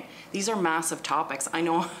meeting. These are massive topics. I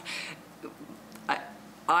know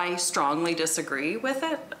I strongly disagree with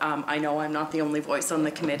it. I know I'm not the only voice on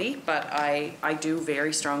the committee, but I do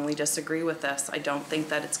very strongly disagree with this. I don't think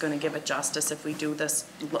that it's going to give it justice if we do this,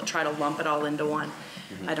 try to lump it all into one.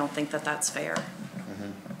 Mm-hmm. I don't think that that's fair.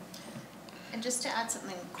 Mm-hmm. And just to add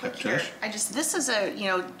something quick Sure. here, this is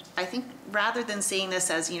I think rather than seeing this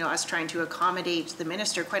as, us trying to accommodate the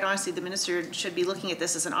minister, quite honestly, the minister should be looking at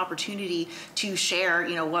this as an opportunity to share,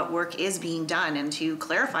 what work is being done and to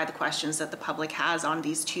clarify the questions that the public has on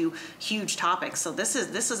these 2 huge topics. So this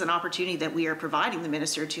is an opportunity that we are providing the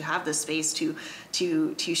minister to have the space to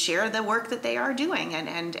share the work that they are doing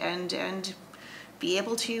and be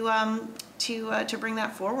able to bring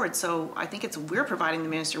that forward. So I think we're providing the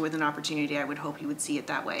minister with an opportunity. I would hope he would see it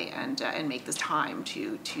that way and make this time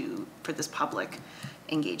for this public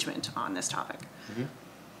engagement on this topic. Mm-hmm.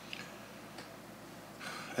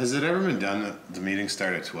 Has it ever been done that the meetings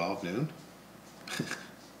start at 12 noon?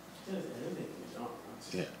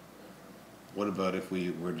 Yeah. What about if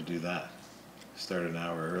we were to do that? Start an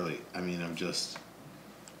hour early? I mean,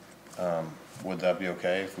 would that be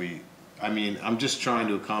okay if we, I'm just trying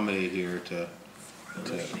to accommodate here to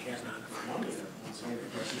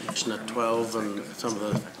At 12, and some of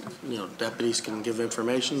the deputies can give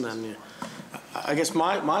information. Then I guess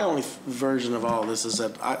my only version of all this is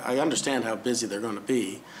that I understand how busy they're going to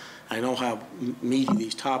be. I know how meaty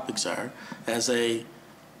these topics are. As a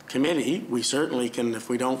committee, we certainly can, if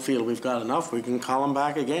we don't feel we've got enough, we can call them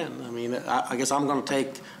back again. I mean, I guess I'm going to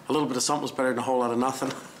take a little bit of something's better than a whole lot of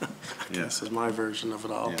nothing. I guess is my version of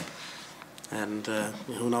it all. Yeah. And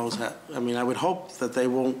who knows how, I mean, I would hope that they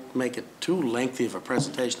won't make it too lengthy of a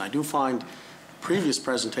presentation. I do find previous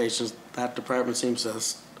presentations, that department seems to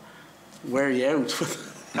wear you out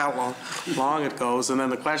with how long it goes, and then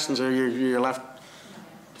the questions are, you're left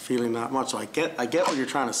feeling that much. So I get what you're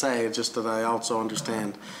trying to say, it's just that I also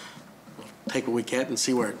understand, take what we get and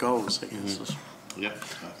see where it goes, I guess. Mm-hmm. Yep,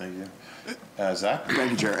 thank you. Zach?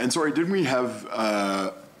 Thank you, Chair. And sorry, didn't we have,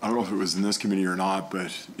 I don't know if it was in this committee or not,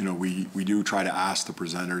 but, you know, we do try to ask the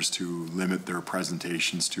presenters to limit their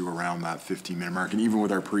presentations to around that 15-minute mark. And even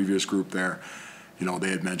with our previous group there, you know, they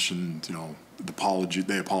had mentioned, you know,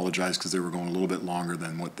 they apologized because they were going a little bit longer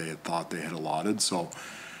than what they had thought they had allotted. So,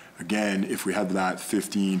 again, if we had that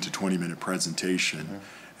 15 to 20-minute presentation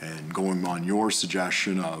and going on your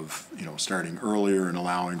suggestion of, you know, starting earlier and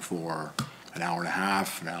allowing for an hour and a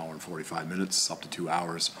half, an hour and 45 minutes, up to 2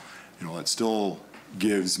 hours, you know, that still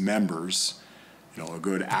gives members, you know, a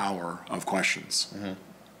good hour of questions. Mm-hmm.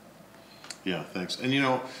 Yeah, thanks. And, you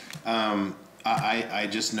know, I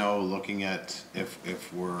just know looking at,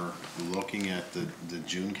 if we're looking at the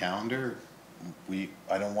June calendar,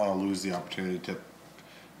 I don't want to lose the opportunity to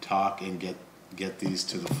talk and get these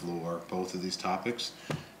to the floor, both of these topics.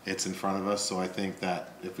 It's in front of us, so I think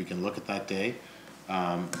that if we can look at that day,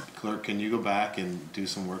 Clerk, can you go back and do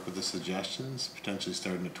some work with the suggestions, potentially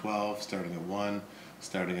starting at 12, starting at 1,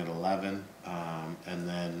 starting at 11, and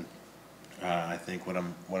then I think what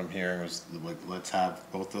I'm hearing is, like, let's have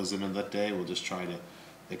both those in on that day. We'll just try to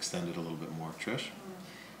extend it a little bit more. Trish?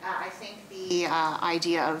 I think the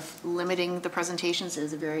idea of limiting the presentations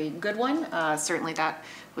is a very good one. Certainly that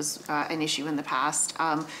was an issue in the past.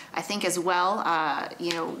 I think as well,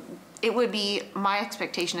 you know, it would be my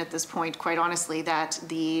expectation at this point, quite honestly, that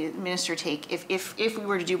the minister take, if we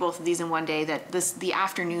were to do both of these in one day, that the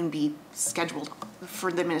afternoon be scheduled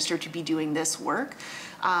for the minister to be doing this work.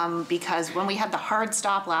 Because when we had the hard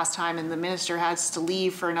stop last time and the minister has to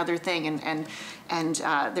leave for another thing, and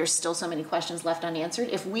there's still so many questions left unanswered,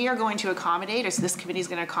 if we are going to accommodate, or this committee is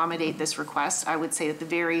going to accommodate this request, I would say at the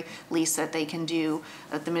very least that they can do,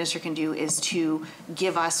 that the minister can do, is to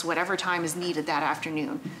give us whatever time is needed that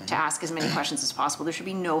afternoon to ask as many questions as possible. There should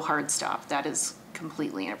be no hard stop. That is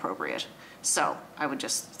completely inappropriate. So I would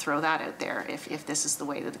just throw that out there. If this is the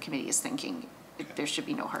way that the committee is thinking, there should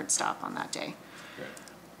be no hard stop on that day.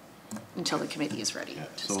 Until the committee is ready. Yeah.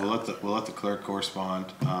 So we'll let the clerk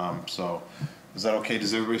correspond. So is that okay?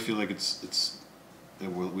 Does everybody feel like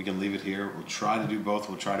we can leave it here? We'll try to do both.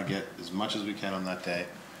 We'll try to get as much as we can on that day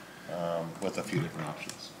with a few different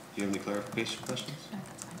options. Do you have any clarification questions? No,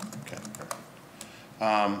 that's fine. Okay,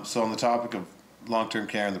 perfect. So on the topic of long-term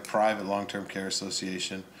care and the private long-term care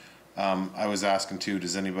association, I was asking too,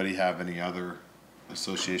 does anybody have any other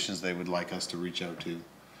associations they would like us to reach out to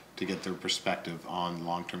get their perspective on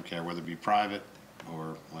long-term care, whether it be private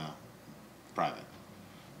or, well, private.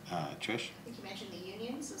 Trish? I think you mentioned the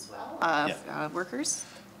unions as well. Yeah. Workers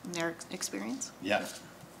and their experience. Yeah.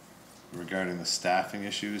 Regarding the staffing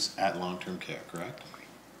issues at long-term care, correct?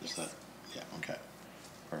 Is that, yeah, okay.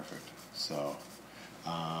 Perfect. So,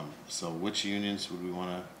 so which unions would we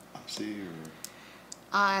want to see, or?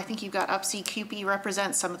 I think you've got UPC, CUPE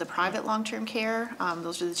represents some of the private long-term care.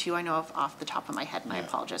 Those are the two I know of off the top of my head, and I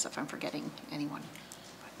apologize if I'm forgetting anyone.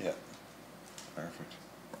 Yeah, perfect.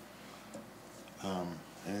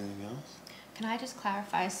 Anything else? Can I just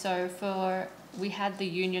clarify? So we had the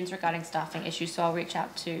unions regarding staffing issues, so I'll reach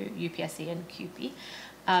out to UPSC and CUPE.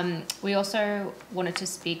 We also wanted to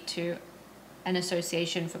speak to an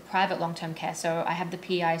association for private long-term care. So I have the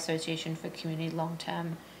PI Association for Community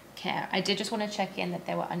Long-Term Care. I did just want to check in that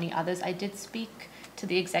there were any others. I did speak to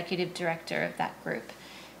the executive director of that group,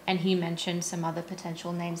 and he mentioned some other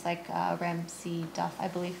potential names like Ramsey Duff, I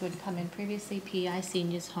believe, who had come in previously, PI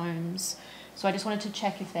Seniors Homes. So I just wanted to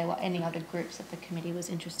check if there were any other groups that the committee was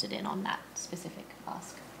interested in on that specific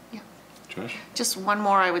ask. Yeah. Trish? Just one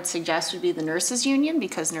more I would suggest would be the nurses union,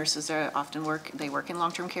 because nurses are often work in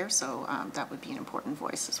long-term care, so that would be an important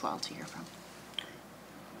voice as well to hear from.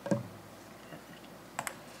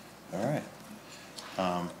 All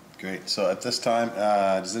right. Great. So at this time,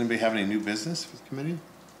 does anybody have any new business for the committee?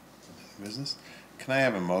 Business? Can I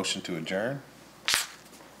have a motion to adjourn?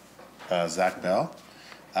 Zach Bell.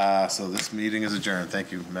 So this meeting is adjourned.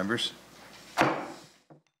 Thank you, members.